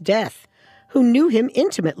before his death, who knew him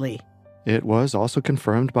intimately. It was also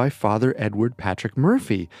confirmed by Father Edward Patrick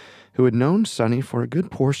Murphy, who had known Sonny for a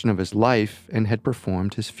good portion of his life and had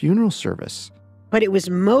performed his funeral service. But it was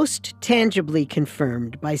most tangibly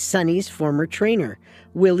confirmed by Sonny's former trainer,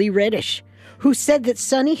 Willie Reddish, who said that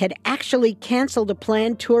Sonny had actually canceled a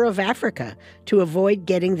planned tour of Africa to avoid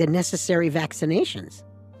getting the necessary vaccinations.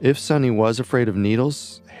 If Sonny was afraid of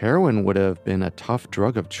needles, heroin would have been a tough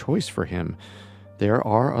drug of choice for him. There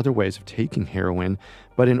are other ways of taking heroin,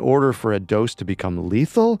 but in order for a dose to become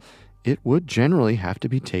lethal, it would generally have to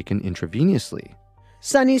be taken intravenously.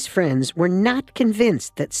 Sonny's friends were not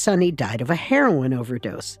convinced that Sonny died of a heroin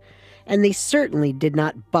overdose, and they certainly did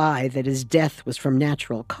not buy that his death was from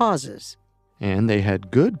natural causes. And they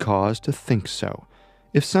had good cause to think so.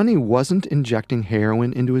 If Sonny wasn't injecting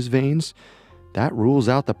heroin into his veins, that rules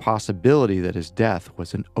out the possibility that his death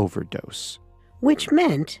was an overdose. Which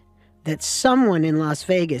meant that someone in Las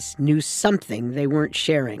Vegas knew something they weren't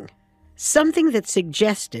sharing. Something that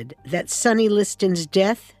suggested that Sonny Liston's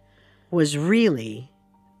death was really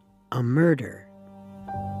a murder.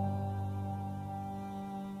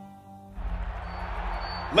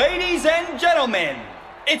 Ladies and gentlemen,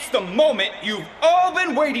 it's the moment you've all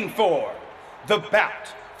been waiting for. The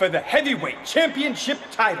bout for the heavyweight championship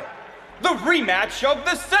title. The rematch of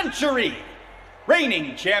the century.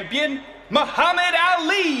 Reigning champion, Muhammad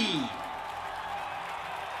Ali.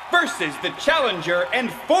 Versus the challenger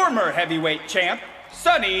and former heavyweight champ,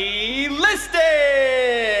 Sonny Liston.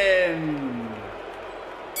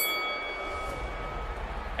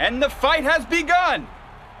 And the fight has begun.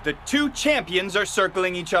 The two champions are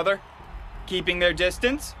circling each other, keeping their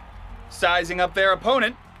distance, sizing up their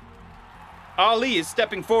opponent. Ali is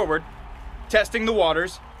stepping forward, testing the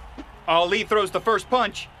waters. Ali throws the first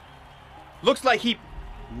punch. Looks like he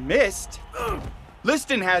missed.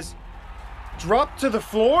 Liston has dropped to the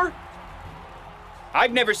floor?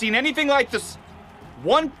 I've never seen anything like this.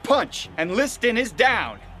 One punch and Liston is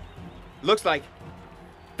down. Looks like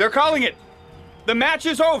they're calling it. The match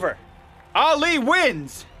is over. Ali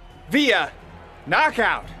wins via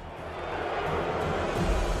knockout.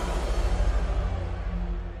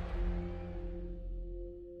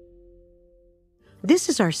 This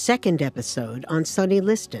is our second episode on Sonny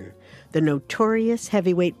Liston, the notorious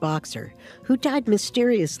heavyweight boxer who died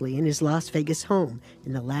mysteriously in his Las Vegas home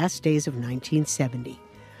in the last days of 1970.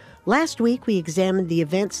 Last week, we examined the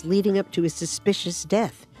events leading up to his suspicious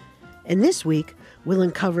death. And this week, we'll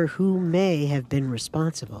uncover who may have been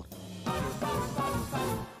responsible.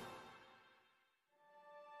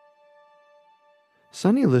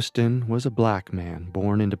 Sonny Liston was a black man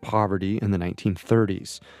born into poverty in the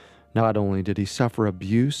 1930s. Not only did he suffer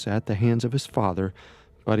abuse at the hands of his father,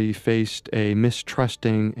 but he faced a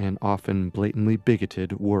mistrusting and often blatantly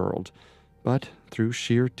bigoted world. But through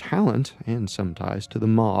sheer talent and some ties to the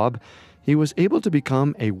mob, he was able to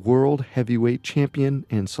become a world heavyweight champion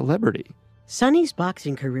and celebrity. Sonny's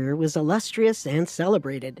boxing career was illustrious and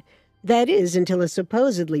celebrated. That is, until a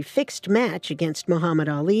supposedly fixed match against Muhammad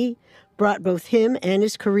Ali brought both him and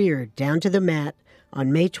his career down to the mat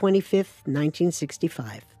on May 25,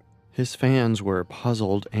 1965. His fans were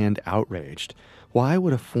puzzled and outraged. Why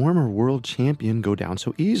would a former world champion go down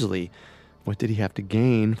so easily? What did he have to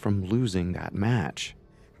gain from losing that match?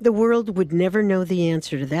 The world would never know the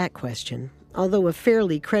answer to that question, although a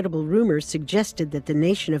fairly credible rumor suggested that the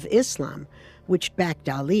Nation of Islam, which backed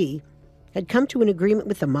Ali, had come to an agreement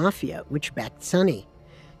with the Mafia, which backed Sonny.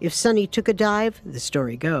 If Sonny took a dive, the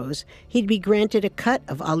story goes, he'd be granted a cut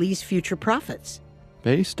of Ali's future profits.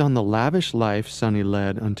 Based on the lavish life Sonny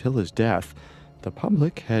led until his death, the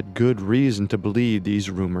public had good reason to believe these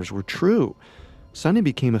rumors were true. Sonny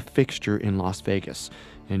became a fixture in Las Vegas,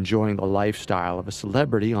 enjoying the lifestyle of a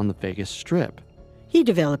celebrity on the Vegas Strip. He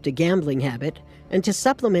developed a gambling habit, and to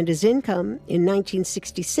supplement his income, in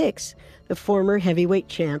 1966, the former heavyweight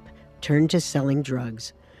champ turned to selling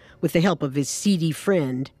drugs, with the help of his seedy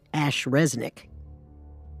friend, Ash Resnick.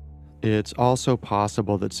 It's also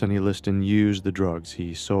possible that Sonny Liston used the drugs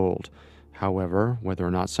he sold. However, whether or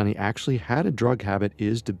not Sonny actually had a drug habit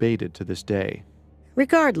is debated to this day.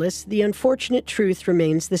 Regardless, the unfortunate truth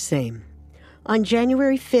remains the same. On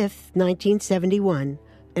January 5, 1971,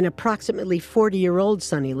 an approximately 40-year-old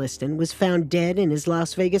Sonny Liston was found dead in his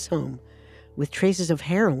Las Vegas home, with traces of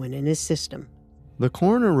heroin in his system. The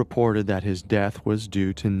coroner reported that his death was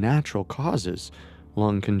due to natural causes,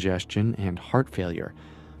 lung congestion and heart failure.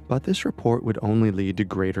 But this report would only lead to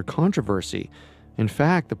greater controversy. In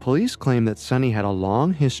fact, the police claimed that Sonny had a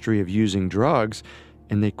long history of using drugs,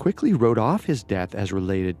 and they quickly wrote off his death as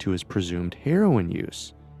related to his presumed heroin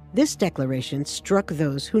use. This declaration struck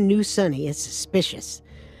those who knew Sonny as suspicious.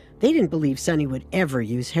 They didn't believe Sonny would ever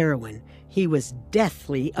use heroin. He was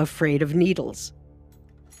deathly afraid of needles.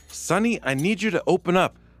 Sonny, I need you to open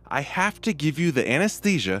up. I have to give you the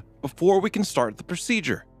anesthesia before we can start the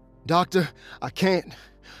procedure. Doctor, I can't.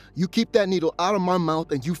 You keep that needle out of my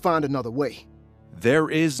mouth and you find another way. There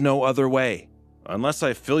is no other way. Unless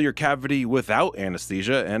I fill your cavity without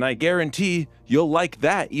anesthesia, and I guarantee you'll like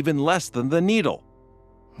that even less than the needle.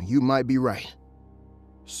 You might be right.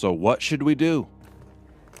 So what should we do?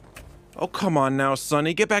 Oh, come on now,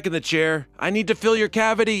 Sonny. Get back in the chair. I need to fill your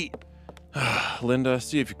cavity. Linda,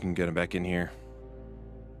 see if you can get him back in here.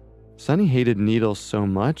 Sonny hated needles so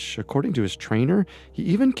much, according to his trainer, he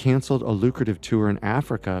even canceled a lucrative tour in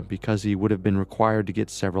Africa because he would have been required to get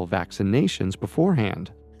several vaccinations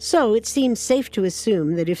beforehand. So it seems safe to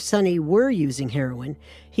assume that if Sonny were using heroin,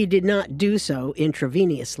 he did not do so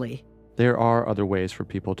intravenously. There are other ways for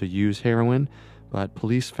people to use heroin, but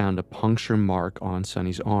police found a puncture mark on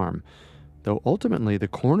Sonny's arm, though ultimately the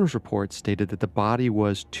coroner's report stated that the body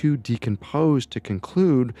was too decomposed to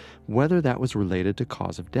conclude whether that was related to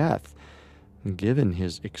cause of death. Given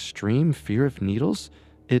his extreme fear of needles,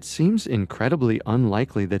 it seems incredibly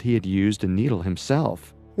unlikely that he had used a needle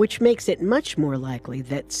himself. Which makes it much more likely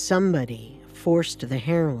that somebody forced the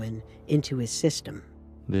heroin into his system.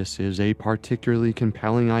 This is a particularly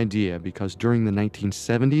compelling idea because during the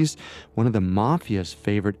 1970s, one of the Mafia's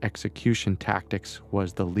favorite execution tactics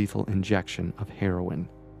was the lethal injection of heroin.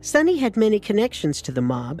 Sonny had many connections to the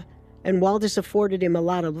mob, and while this afforded him a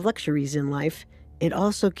lot of luxuries in life, it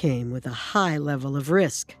also came with a high level of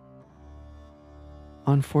risk.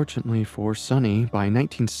 Unfortunately for Sonny, by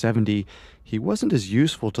 1970, he wasn't as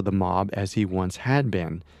useful to the mob as he once had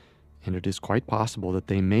been, and it is quite possible that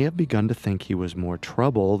they may have begun to think he was more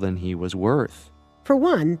trouble than he was worth. For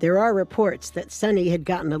one, there are reports that Sonny had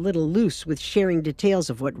gotten a little loose with sharing details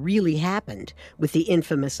of what really happened with the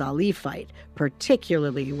infamous Ali fight,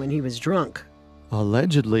 particularly when he was drunk.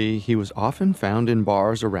 Allegedly, he was often found in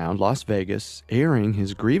bars around Las Vegas, airing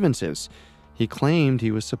his grievances. He claimed he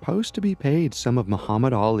was supposed to be paid some of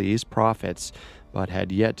Muhammad Ali's profits, but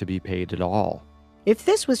had yet to be paid at all. If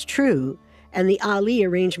this was true, and the Ali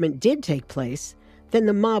arrangement did take place, then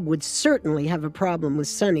the mob would certainly have a problem with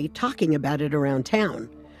Sonny talking about it around town.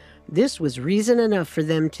 This was reason enough for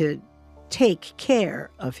them to take care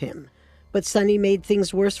of him. But Sonny made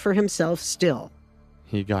things worse for himself still.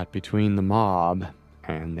 He got between the mob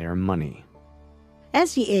and their money.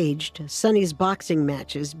 As he aged, Sonny's boxing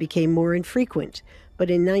matches became more infrequent, but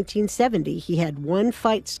in 1970 he had one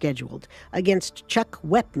fight scheduled against Chuck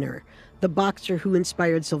Wepner, the boxer who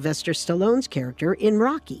inspired Sylvester Stallone's character in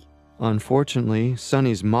Rocky. Unfortunately,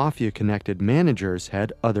 Sonny's mafia-connected managers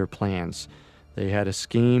had other plans. They had a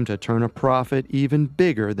scheme to turn a profit even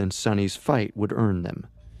bigger than Sonny's fight would earn them.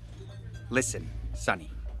 Listen, Sonny,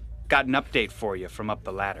 got an update for you from up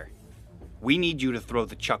the ladder. We need you to throw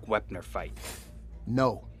the Chuck Wepner fight.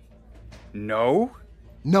 No. No?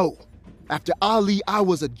 No. After Ali, I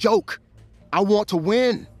was a joke. I want to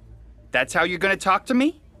win. That's how you're gonna talk to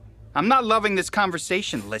me? I'm not loving this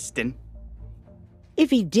conversation, Liston. If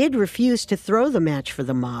he did refuse to throw the match for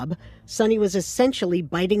the mob, Sonny was essentially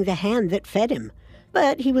biting the hand that fed him.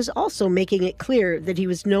 But he was also making it clear that he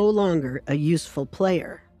was no longer a useful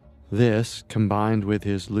player. This, combined with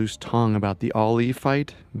his loose tongue about the Ali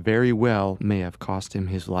fight, very well may have cost him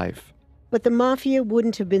his life. But the Mafia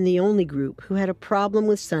wouldn't have been the only group who had a problem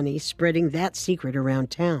with Sonny spreading that secret around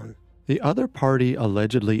town. The other party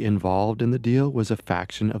allegedly involved in the deal was a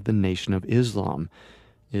faction of the Nation of Islam.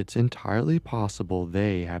 It's entirely possible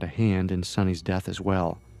they had a hand in Sonny's death as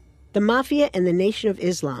well. The Mafia and the Nation of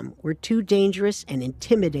Islam were two dangerous and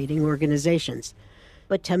intimidating organizations.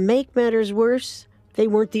 But to make matters worse, they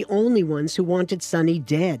weren't the only ones who wanted Sonny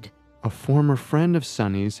dead. A former friend of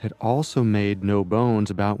Sonny's had also made no bones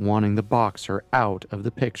about wanting the boxer out of the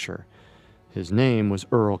picture. His name was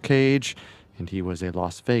Earl Cage, and he was a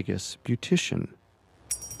Las Vegas beautician.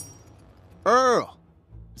 Earl!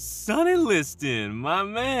 Sonny Liston, my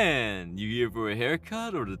man. You here for a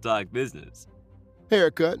haircut or to talk business?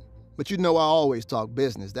 Haircut, but you know I always talk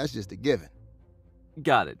business. That's just a given.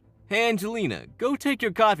 Got it. Hey, Angelina, go take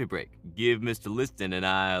your coffee break. Give Mr. Liston and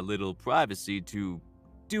I a little privacy to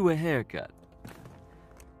do a haircut.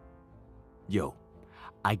 Yo,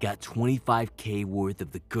 I got $25K worth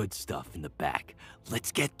of the good stuff in the back.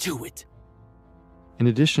 Let's get to it. In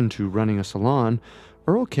addition to running a salon,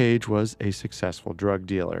 Earl Cage was a successful drug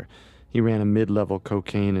dealer. He ran a mid-level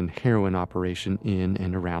cocaine and heroin operation in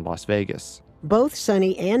and around Las Vegas. Both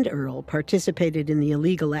Sonny and Earl participated in the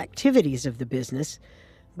illegal activities of the business,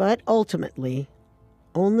 but ultimately,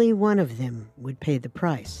 only one of them would pay the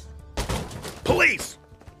price. Police!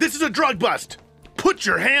 This is a drug bust! Put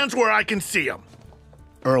your hands where I can see them!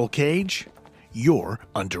 Earl Cage, you're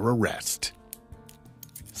under arrest.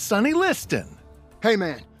 Sonny Liston. Hey,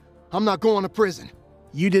 man, I'm not going to prison.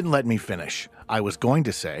 You didn't let me finish. I was going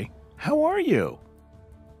to say, how are you?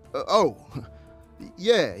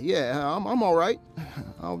 Yeah, I'm all right.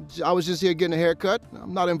 I was just here getting a haircut.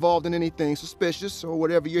 I'm not involved in anything suspicious or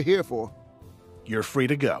whatever you're here for. You're free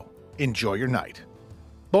to go. Enjoy your night.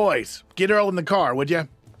 Boys, get Earl in the car, would you?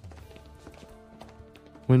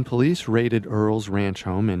 When police raided Earl's ranch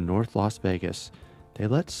home in North Las Vegas, they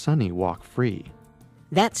let Sonny walk free.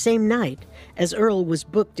 That same night, as Earl was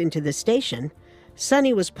booked into the station,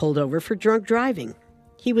 Sonny was pulled over for drunk driving.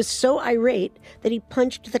 He was so irate that he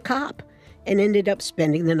punched the cop and ended up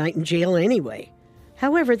spending the night in jail anyway.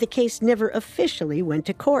 However, the case never officially went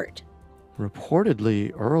to court.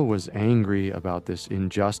 Reportedly, Earl was angry about this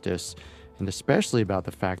injustice, and especially about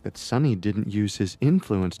the fact that Sonny didn't use his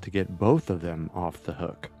influence to get both of them off the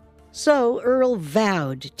hook. So Earl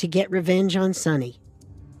vowed to get revenge on Sonny.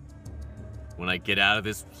 When I get out of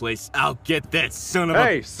this place, I'll get that son of a...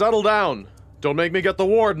 Hey, settle down. Don't make me get the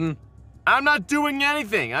warden. I'm not doing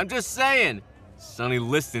anything. I'm just saying. Sonny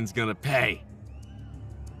Liston's gonna pay.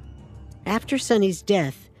 After Sonny's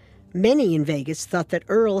death, many in Vegas thought that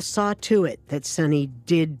Earl saw to it that Sonny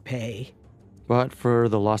did pay. But for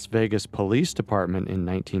the Las Vegas Police Department in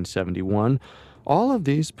 1971, all of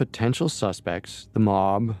these potential suspects, the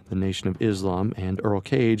mob, the Nation of Islam, and Earl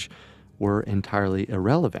Cage, were entirely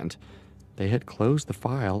irrelevant. They had closed the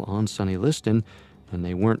file on Sonny Liston, and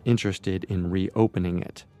they weren't interested in reopening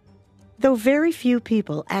it. Though very few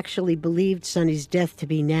people actually believed Sonny's death to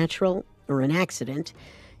be natural or an accident,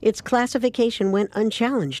 its classification went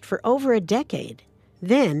unchallenged for over a decade.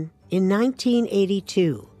 Then, in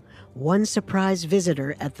 1982, one surprise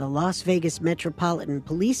visitor at the Las Vegas Metropolitan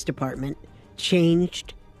Police Department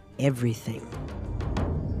changed everything.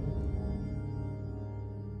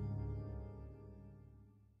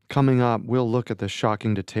 Coming up, we'll look at the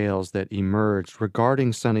shocking details that emerged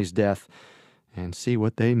regarding Sonny's death and see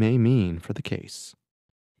what they may mean for the case.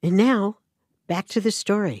 And now, back to the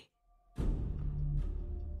story.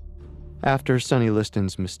 After Sonny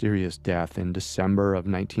Liston's mysterious death in December of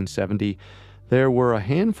 1970, there were a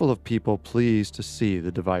handful of people pleased to see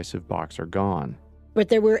the divisive boxer gone. But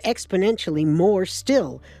there were exponentially more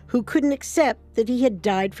still who couldn't accept that he had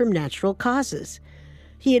died from natural causes.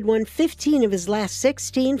 He had won 15 of his last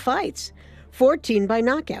 16 fights, 14 by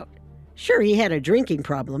knockout. Sure, he had a drinking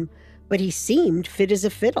problem, but he seemed fit as a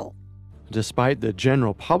fiddle. Despite the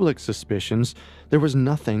general public's suspicions, there was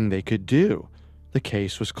nothing they could do. The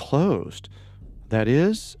case was closed. That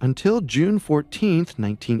is, until June 14th,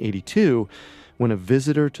 1982, when a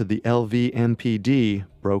visitor to the LVMPD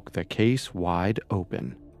broke the case wide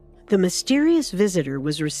open. The mysterious visitor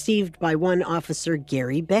was received by one officer,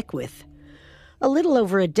 Gary Beckwith. A little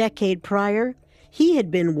over a decade prior, he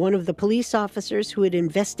had been one of the police officers who had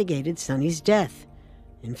investigated Sonny's death.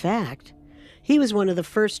 In fact, he was one of the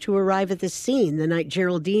first to arrive at the scene the night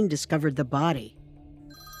Geraldine discovered the body.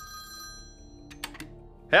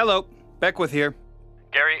 Hello, Beckwith here.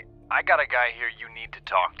 Gary, I got a guy here you need to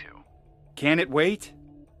talk to. Can it wait?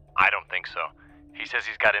 I don't think so. He says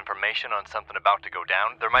he's got information on something about to go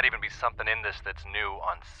down. There might even be something in this that's new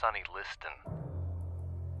on Sonny Liston.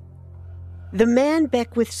 The man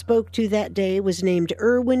Beckwith spoke to that day was named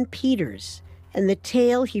Erwin Peters, and the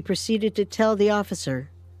tale he proceeded to tell the officer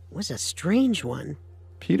was a strange one.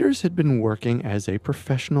 Peters had been working as a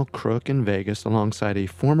professional crook in Vegas alongside a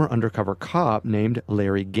former undercover cop named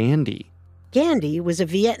Larry Gandy. Gandy was a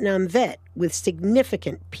Vietnam vet with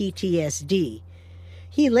significant PTSD.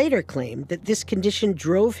 He later claimed that this condition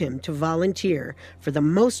drove him to volunteer for the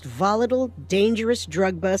most volatile, dangerous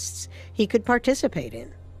drug busts he could participate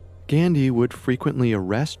in. Gandy would frequently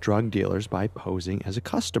arrest drug dealers by posing as a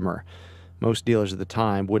customer. Most dealers at the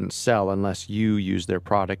time wouldn't sell unless you used their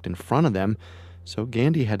product in front of them, so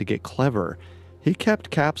Gandy had to get clever. He kept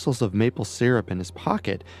capsules of maple syrup in his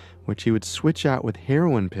pocket, which he would switch out with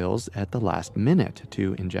heroin pills at the last minute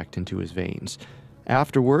to inject into his veins.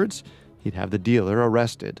 Afterwards, he'd have the dealer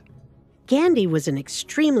arrested. Gandy was an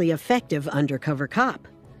extremely effective undercover cop,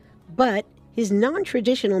 but his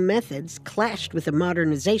non-traditional methods clashed with the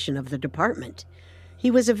modernization of the department.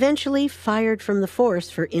 He was eventually fired from the force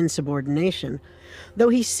for insubordination. Though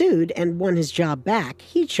he sued and won his job back,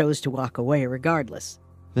 he chose to walk away regardless.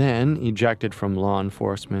 Then, ejected from law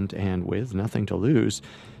enforcement and with nothing to lose,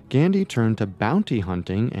 Gandy turned to bounty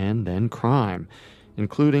hunting and then crime,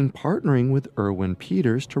 including partnering with Erwin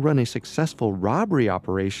Peters to run a successful robbery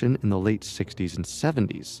operation in the late 60s and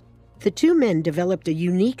 70s. The two men developed a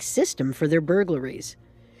unique system for their burglaries.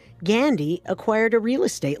 Gandy acquired a real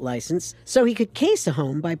estate license so he could case a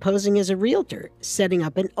home by posing as a realtor, setting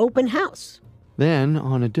up an open house. Then,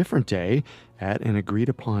 on a different day, at an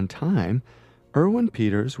agreed-upon time, Erwin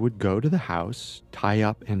Peters would go to the house, tie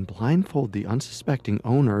up and blindfold the unsuspecting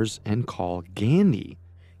owners, and call Gandy.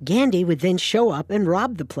 Gandy would then show up and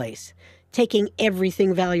rob the place, taking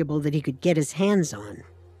everything valuable that he could get his hands on.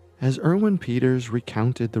 As Erwin Peters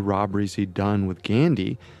recounted the robberies he'd done with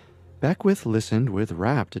Gandy, Beckwith listened with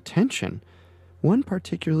rapt attention. One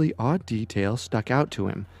particularly odd detail stuck out to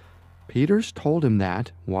him. Peters told him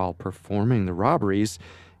that, while performing the robberies,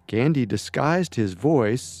 Gandy disguised his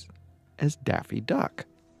voice as Daffy Duck.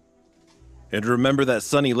 And remember that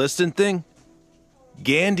Sonny Liston thing?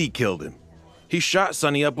 Gandy killed him. He shot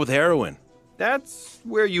Sonny up with heroin. That's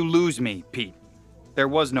where you lose me, Pete. There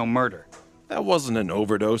was no murder. That wasn't an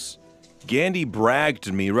overdose. Gandy bragged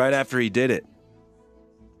to me right after he did it.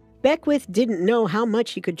 Beckwith didn't know how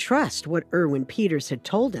much he could trust what Erwin Peters had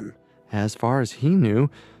told him. As far as he knew,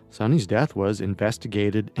 Sonny's death was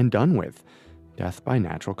investigated and done with. Death by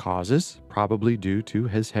natural causes, probably due to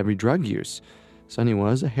his heavy drug use. Sonny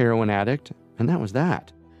was a heroin addict, and that was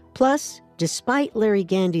that. Plus, despite Larry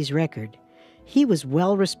Gandy's record, he was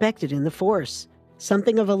well respected in the force,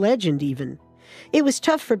 something of a legend even. It was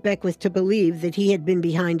tough for Beckwith to believe that he had been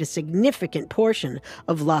behind a significant portion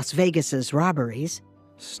of Las Vegas's robberies.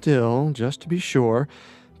 Still, just to be sure,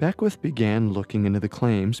 Beckwith began looking into the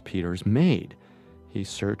claims Peters made. He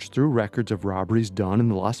searched through records of robberies done in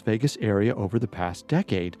the Las Vegas area over the past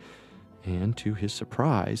decade, and to his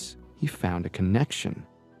surprise, he found a connection.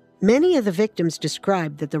 Many of the victims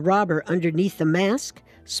described that the robber underneath the mask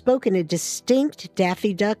spoke in a distinct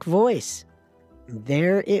Daffy Duck voice.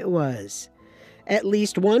 There it was. At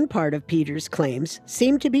least one part of Peters' claims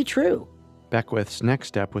seemed to be true. Beckwith's next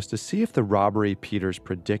step was to see if the robbery Peters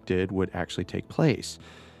predicted would actually take place.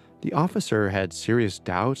 The officer had serious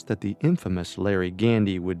doubts that the infamous Larry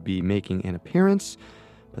Gandy would be making an appearance,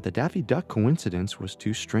 but the Daffy Duck coincidence was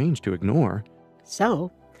too strange to ignore.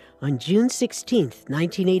 So, on June 16th,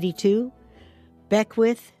 1982,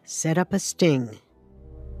 Beckwith set up a sting.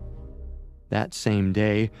 That same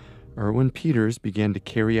day, Erwin Peters began to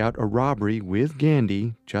carry out a robbery with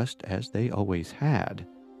Gandy, just as they always had.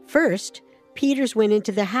 First, Peters went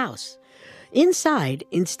into the house. Inside,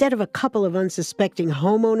 instead of a couple of unsuspecting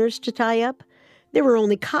homeowners to tie up, there were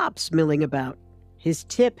only cops milling about. His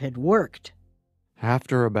tip had worked.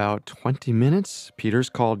 After about 20 minutes, Peters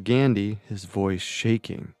called Gandy, his voice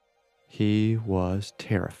shaking. He was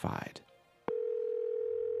terrified.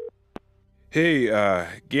 Hey,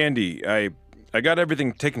 Gandy, I got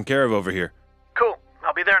everything taken care of over here. Cool,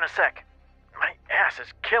 I'll be there in a sec. My ass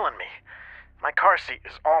is killing me. My car seat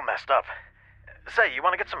is all messed up. Say, you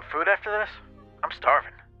want to get some food after this? I'm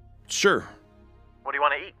starving. Sure. What do you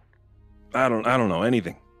want to eat? I don't know,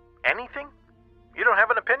 anything. Anything? You don't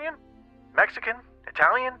have an opinion? Mexican?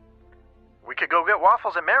 Italian? We could go get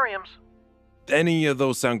waffles at Merriam's. Any of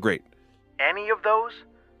those sound great. Any of those?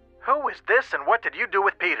 Who is this and what did you do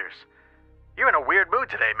with Peters? You're in a weird mood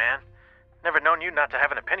today, man. Never known you not to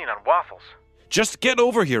have an opinion on waffles. Just get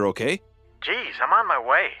over here, okay? Geez, I'm on my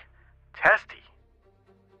way. Testy.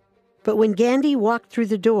 But when Gandy walked through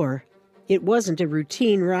the door, it wasn't a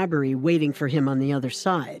routine robbery waiting for him on the other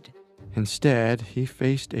side. Instead, he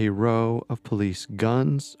faced a row of police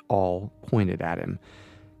guns, all pointed at him.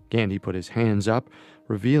 Gandy put his hands up,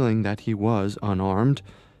 revealing that he was unarmed.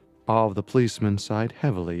 All of the policemen sighed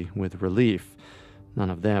heavily with relief. None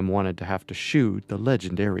of them wanted to have to shoot the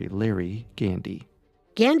legendary Larry Gandy.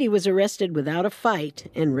 Gandy was arrested without a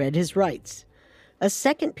fight and read his rights. A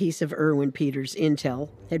second piece of Erwin Peters' intel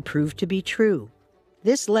had proved to be true.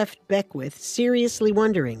 This left Beckwith seriously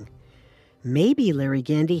wondering, maybe Larry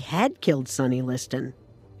Gandy had killed Sonny Liston.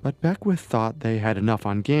 But Beckwith thought they had enough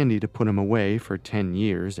on Gandy to put him away for 10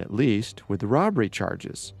 years at least with the robbery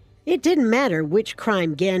charges. It didn't matter which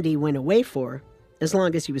crime Gandy went away for, as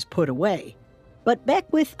long as he was put away. But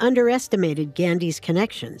Beckwith underestimated Gandy's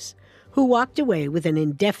connections, who walked away with an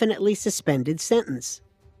indefinitely suspended sentence.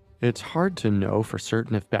 It's hard to know for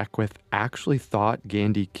certain if Beckwith actually thought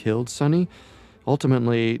Gandy killed Sonny.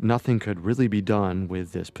 Ultimately, nothing could really be done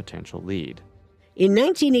with this potential lead. In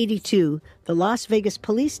 1982, the Las Vegas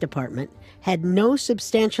Police Department had no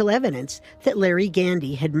substantial evidence that Larry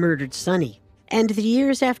Gandy had murdered Sonny. And the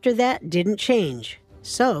years after that didn't change.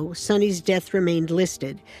 So, Sonny's death remained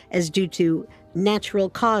listed as due to natural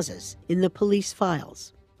causes in the police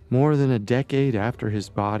files. More than a decade after his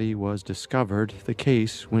body was discovered, the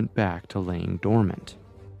case went back to laying dormant.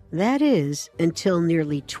 That is, until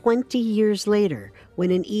nearly 20 years later,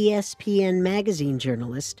 when an ESPN magazine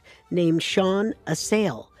journalist named Sean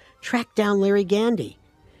Assail tracked down Larry Gandy.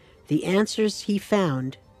 The answers he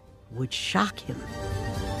found would shock him.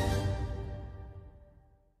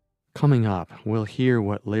 Coming up, we'll hear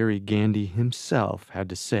what Larry Gandy himself had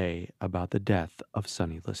to say about the death of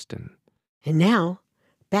Sonny Liston. And now,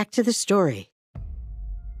 back to the story.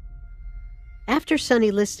 After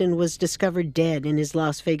Sonny Liston was discovered dead in his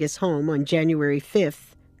Las Vegas home on January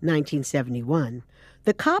 5th, 1971,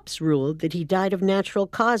 the cops ruled that he died of natural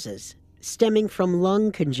causes, stemming from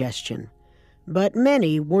lung congestion. But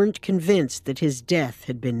many weren't convinced that his death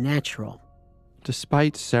had been natural.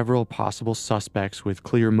 Despite several possible suspects with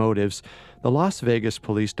clear motives, the Las Vegas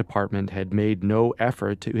Police Department had made no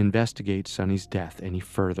effort to investigate Sonny's death any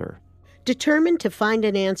further. Determined to find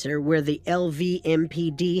an answer where the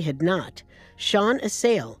LVMPD had not, Sean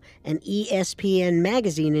Assail, an ESPN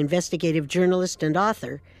magazine investigative journalist and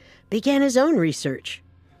author, began his own research.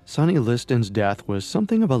 Sonny Liston's death was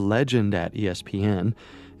something of a legend at ESPN,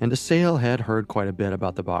 and Assail had heard quite a bit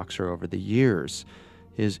about the boxer over the years.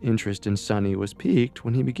 His interest in Sonny was piqued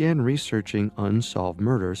when he began researching unsolved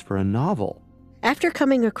murders for a novel. After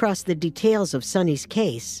coming across the details of Sonny's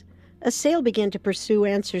case, Assail began to pursue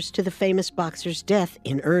answers to the famous boxer's death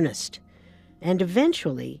in earnest. And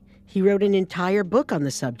eventually, he wrote an entire book on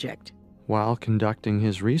the subject. While conducting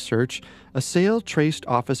his research, Assail traced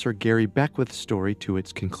Officer Gary Beckwith's story to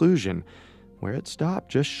its conclusion, where it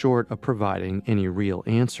stopped just short of providing any real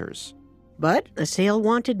answers. But Assail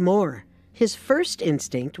wanted more. His first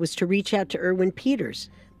instinct was to reach out to Erwin Peters,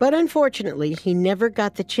 but unfortunately, he never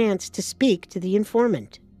got the chance to speak to the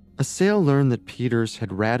informant. Assail learned that Peters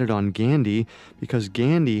had ratted on Gandy because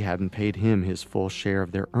Gandy hadn't paid him his full share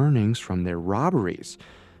of their earnings from their robberies.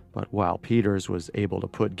 But while Peters was able to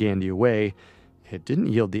put Gandy away, it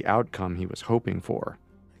didn't yield the outcome he was hoping for.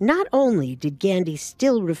 Not only did Gandy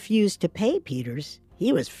still refuse to pay Peters,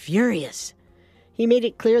 he was furious. He made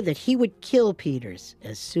it clear that he would kill Peters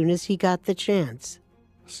as soon as he got the chance.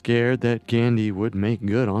 Scared that Gandy would make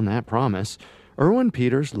good on that promise, Erwin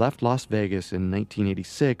Peters left Las Vegas in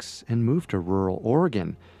 1986 and moved to rural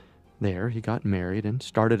Oregon. There, he got married and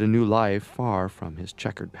started a new life far from his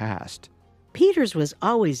checkered past. Peters was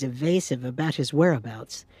always evasive about his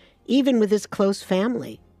whereabouts, even with his close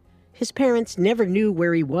family. His parents never knew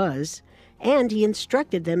where he was, and he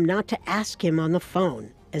instructed them not to ask him on the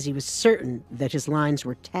phone, as he was certain that his lines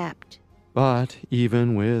were tapped. But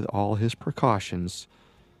even with all his precautions,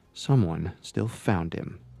 someone still found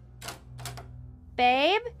him.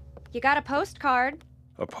 Babe, you got a postcard.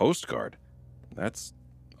 A postcard? That's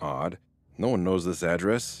odd. No one knows this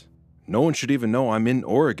address. No one should even know I'm in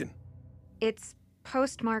Oregon. It's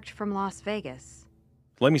postmarked from Las Vegas.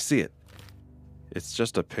 Let me see it. It's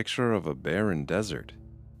just a picture of a barren desert.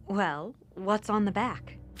 Well, what's on the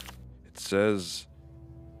back? It says,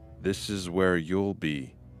 "This is where you'll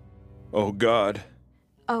be." Oh, God.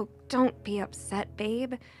 Oh, don't be upset,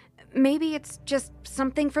 babe. Maybe it's just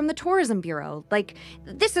something from the Tourism Bureau, like,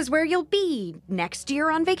 "This is where you'll be next year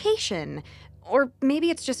on vacation." Or maybe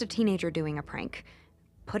it's just a teenager doing a prank.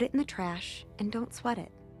 Put it in the trash and don't sweat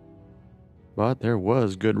it. But there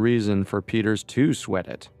was good reason for Peters to sweat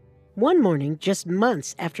it. One morning, just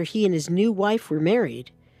months after he and his new wife were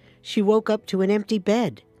married, she woke up to an empty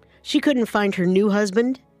bed. She couldn't find her new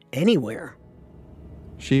husband anywhere.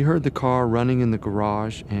 She heard the car running in the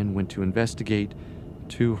garage and went to investigate.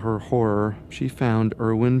 To her horror, she found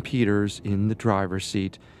Erwin Peters in the driver's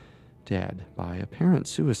seat, dead by apparent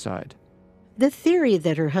suicide. The theory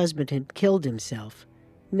that her husband had killed himself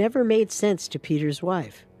never made sense to Peters'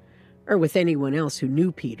 wife, or with anyone else who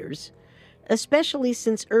knew Peters, especially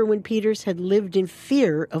since Erwin Peters had lived in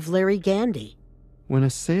fear of Larry Gandy. When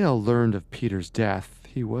Assail learned of Peters' death,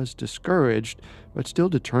 he was discouraged, but still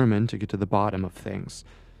determined to get to the bottom of things.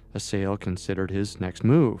 Assail considered his next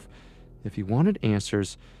move. If he wanted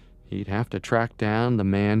answers, he'd have to track down the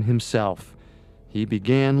man himself. He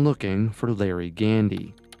began looking for Larry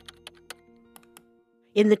Gandy.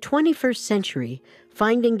 In the 21st century,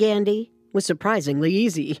 finding Gandy was surprisingly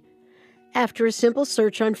easy. After a simple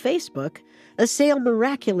search on Facebook, Assail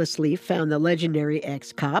miraculously found the legendary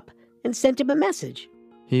ex-cop and sent him a message.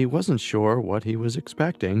 He wasn't sure what he was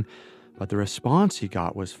expecting, but the response he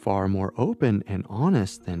got was far more open and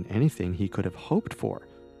honest than anything he could have hoped for.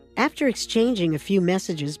 After exchanging a few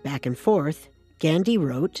messages back and forth, Gandy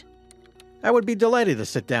wrote, "I would be delighted to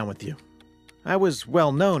sit down with you. I was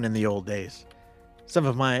well known in the old days. Some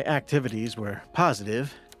of my activities were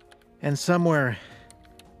positive, and some were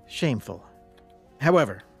shameful.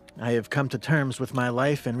 However, I have come to terms with my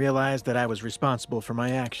life and realized that I was responsible for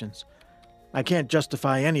my actions. I can't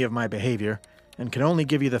justify any of my behavior and can only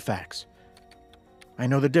give you the facts. I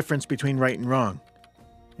know the difference between right and wrong.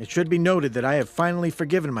 It should be noted that I have finally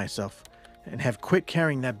forgiven myself and have quit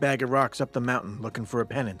carrying that bag of rocks up the mountain looking for a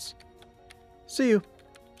penance. See you."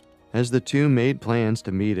 As the two made plans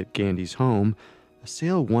to meet at Gandy's home,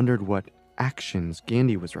 Assail wondered what actions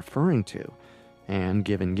Gandy was referring to, and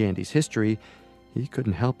given Gandy's history, he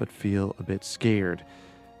couldn't help but feel a bit scared.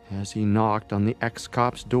 As he knocked on the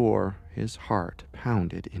ex-cop's door, his heart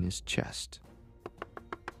pounded in his chest.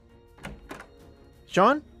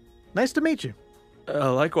 "Sean, nice to meet you."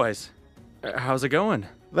 Likewise. How's it going?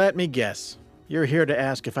 Let me guess. You're here to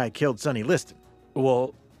ask if I killed Sonny Liston.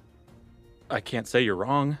 Well, I can't say you're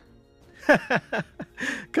wrong.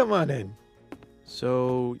 Come on in.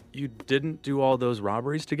 So, you didn't do all those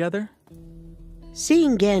robberies together?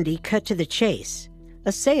 Seeing Gandy cut to the chase,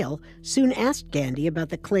 Assail soon asked Gandy about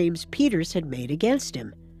the claims Peters had made against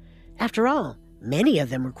him. After all, many of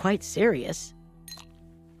them were quite serious.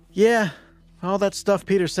 "Yeah, all that stuff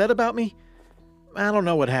Peter said about me? I don't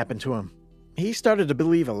know what happened to him. He started to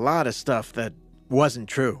believe a lot of stuff that wasn't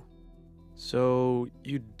true." So,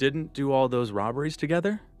 you didn't do all those robberies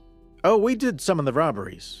together? "Oh, we did some of the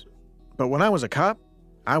robberies. But when I was a cop,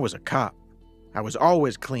 I was a cop. I was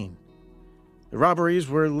always clean. The robberies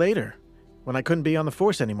were later, when I couldn't be on the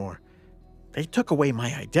force anymore. They took away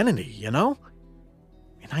my identity, you know?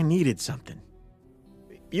 And I needed something.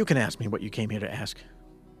 You can ask me what you came here to ask.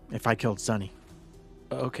 If I killed Sonny."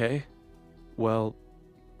 Okay. Well,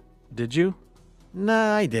 did you?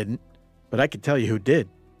 Nah, I didn't. But I could tell you who did.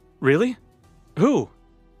 Really? Who?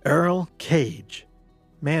 Earl Cage.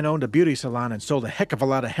 Man owned a beauty salon and sold a heck of a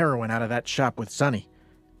lot of heroin out of that shop with Sonny.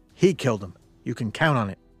 He killed him. You can count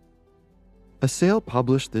on it. Assail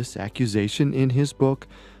published this accusation in his book,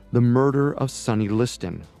 The Murder of Sonny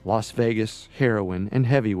Liston, Las Vegas, Heroin, and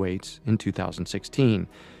Heavyweights in 2016,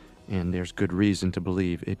 and there's good reason to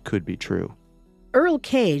believe it could be true. Earl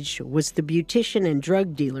Cage was the beautician and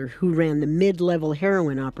drug dealer who ran the mid-level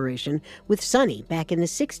heroin operation with Sonny back in the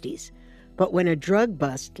 60s. But when a drug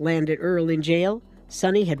bust landed Earl in jail,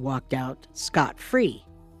 Sonny had walked out scot-free.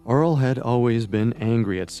 Earl had always been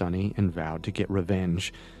angry at Sonny and vowed to get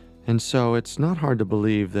revenge. And so it's not hard to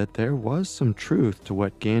believe that there was some truth to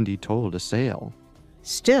what Gandy told Assail.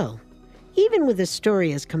 Still, even with a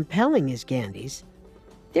story as compelling as Gandy's,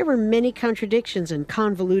 there were many contradictions and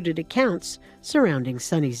convoluted accounts surrounding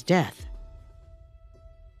Sonny's death.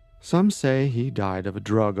 Some say he died of a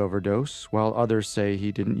drug overdose, while others say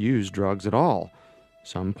he didn't use drugs at all.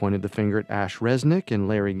 Some pointed the finger at Ash Resnick and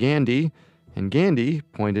Larry Gandy, and Gandy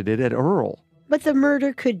pointed it at Earl. But the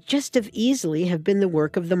murder could just as easily have been the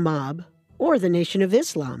work of the mob or the Nation of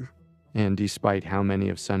Islam. And despite how many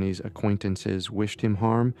of Sonny's acquaintances wished him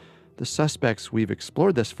harm, the suspects we've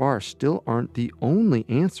explored thus far still aren't the only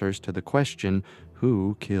answers to the question,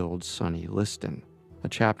 who killed Sonny Liston? A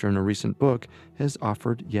chapter in a recent book has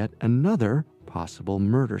offered yet another possible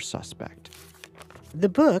murder suspect. The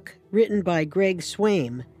book, written by Greg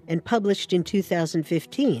Swaim and published in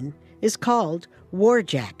 2015, is called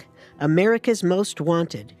Warjack, America's Most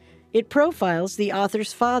Wanted. It profiles the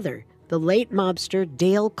author's father, the late mobster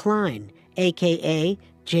Dale Klein, a.k.a.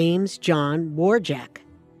 James John Warjack.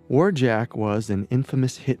 Warjack was an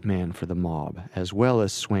infamous hitman for the mob, as well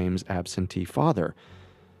as Swaim's absentee father.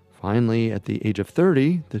 Finally, at the age of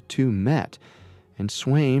 30, the two met, and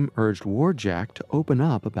Swaim urged Warjack to open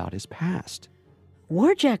up about his past.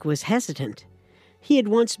 Warjack was hesitant. He had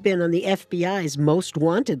once been on the FBI's most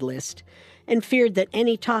wanted list and feared that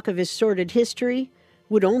any talk of his sordid history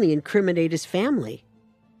would only incriminate his family.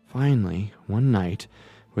 Finally, one night,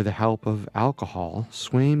 with the help of alcohol,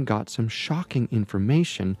 Swaim got some shocking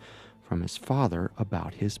information from his father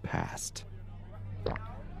about his past.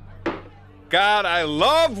 God, I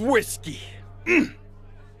love whiskey.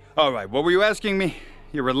 All right, what were you asking me?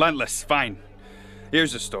 You're relentless. Fine.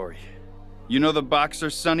 Here's the story. You know the boxer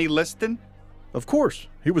Sonny Liston? Of course.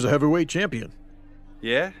 He was a heavyweight champion.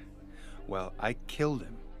 Yeah? Well, I killed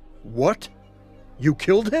him. What? You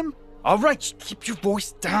killed him? All right, just keep your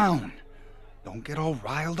voice down. Don't get all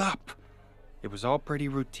riled up. It was all pretty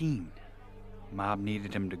routine. Mob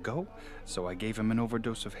needed him to go, so I gave him an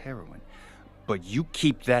overdose of heroin. But you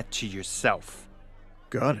keep that to yourself.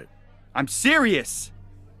 Got it. I'm serious,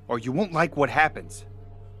 or you won't like what happens.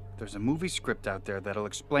 There's a movie script out there that'll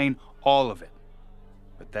explain all of it.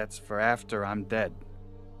 But that's for after I'm dead.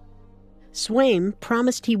 Swaim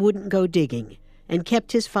promised he wouldn't go digging and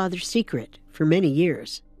kept his father's secret for many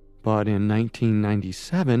years. But in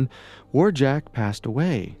 1997, Warjack passed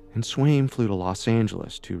away, and Swaim flew to Los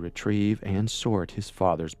Angeles to retrieve and sort his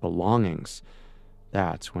father's belongings.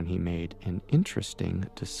 That's when he made an interesting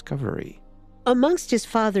discovery. Amongst his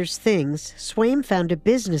father's things, Swaim found a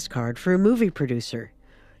business card for a movie producer.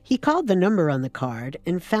 He called the number on the card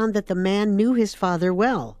and found that the man knew his father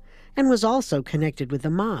well and was also connected with the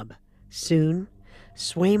mob. Soon,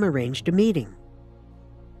 Swaim arranged a meeting.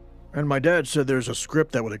 And my dad said there's a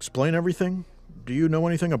script that would explain everything. Do you know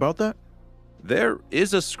anything about that? There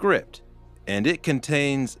is a script, and it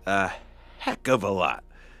contains a heck of a lot.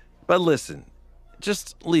 But listen,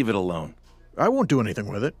 just leave it alone. I won't do anything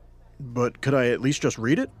with it. But could I at least just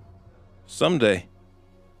read it? Someday.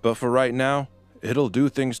 But for right now, it'll do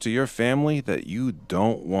things to your family that you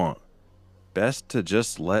don't want. Best to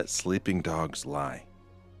just let sleeping dogs lie.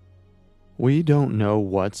 We don't know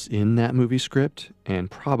what's in that movie script, and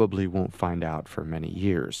probably won't find out for many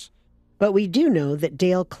years. But we do know that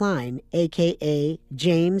Dale Klein, a.k.a.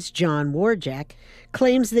 James John Warjack,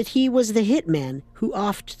 claims that he was the hitman who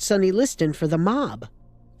offed Sonny Liston for the mob.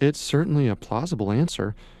 It's certainly a plausible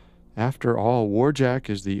answer. After all, Warjack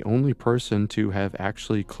is the only person to have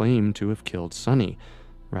actually claimed to have killed Sonny,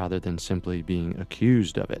 rather than simply being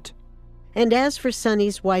accused of it. And as for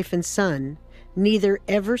Sonny's wife and son, neither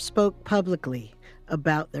ever spoke publicly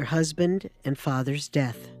about their husband and father's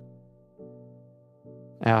death.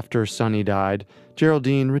 After Sonny died,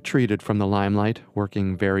 Geraldine retreated from the limelight,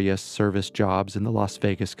 working various service jobs in the Las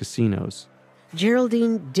Vegas casinos.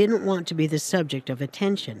 Geraldine didn't want to be the subject of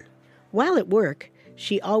attention. While at work,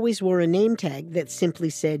 she always wore a name tag that simply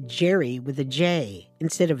said Jerry with a J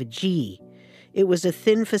instead of a G. It was a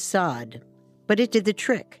thin facade, but it did the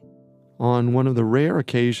trick. On one of the rare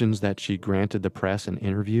occasions that she granted the press an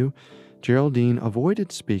interview, Geraldine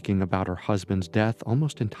avoided speaking about her husband's death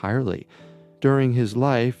almost entirely. During his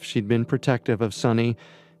life, she'd been protective of Sonny,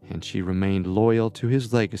 and she remained loyal to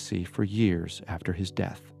his legacy for years after his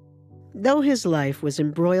death. Though his life was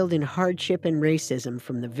embroiled in hardship and racism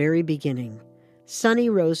from the very beginning,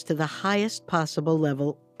 Sonny rose to the highest possible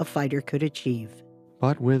level a fighter could achieve.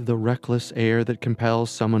 But with the reckless air that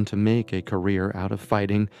compels someone to make a career out of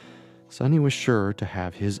fighting, Sonny was sure to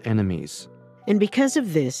have his enemies. And because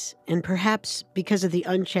of this, and perhaps because of the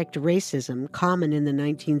unchecked racism common in the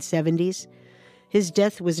 1970s, his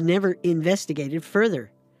death was never investigated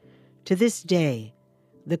further. To this day,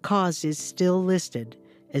 the cause is still listed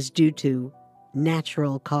as due to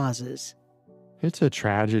natural causes. It's a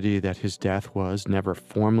tragedy that his death was never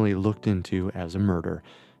formally looked into as a murder,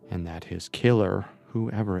 and that his killer,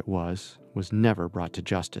 whoever it was never brought to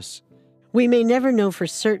justice. We may never know for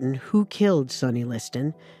certain who killed Sonny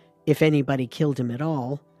Liston, if anybody killed him at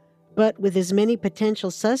all, but with as many potential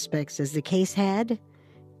suspects as the case had,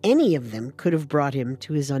 any of them could have brought him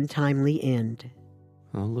to his untimely end.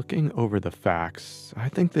 Well, looking over the facts, I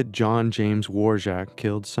think that John James Warjak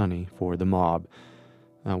killed Sonny for the mob.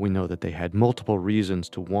 We know that they had multiple reasons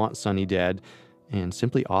to want Sonny dead, and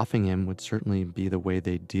simply offing him would certainly be the way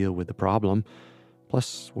they deal with the problem.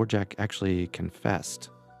 Plus, Warjak actually confessed.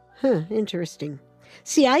 Interesting.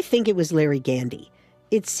 See, I think it was Larry Gandy.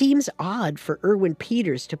 It seems odd for Irwin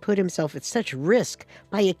Peters to put himself at such risk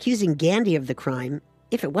by accusing Gandy of the crime,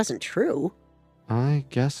 if it wasn't true. I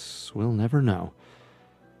guess we'll never know.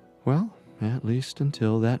 Well, at least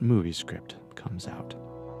until that movie script comes out.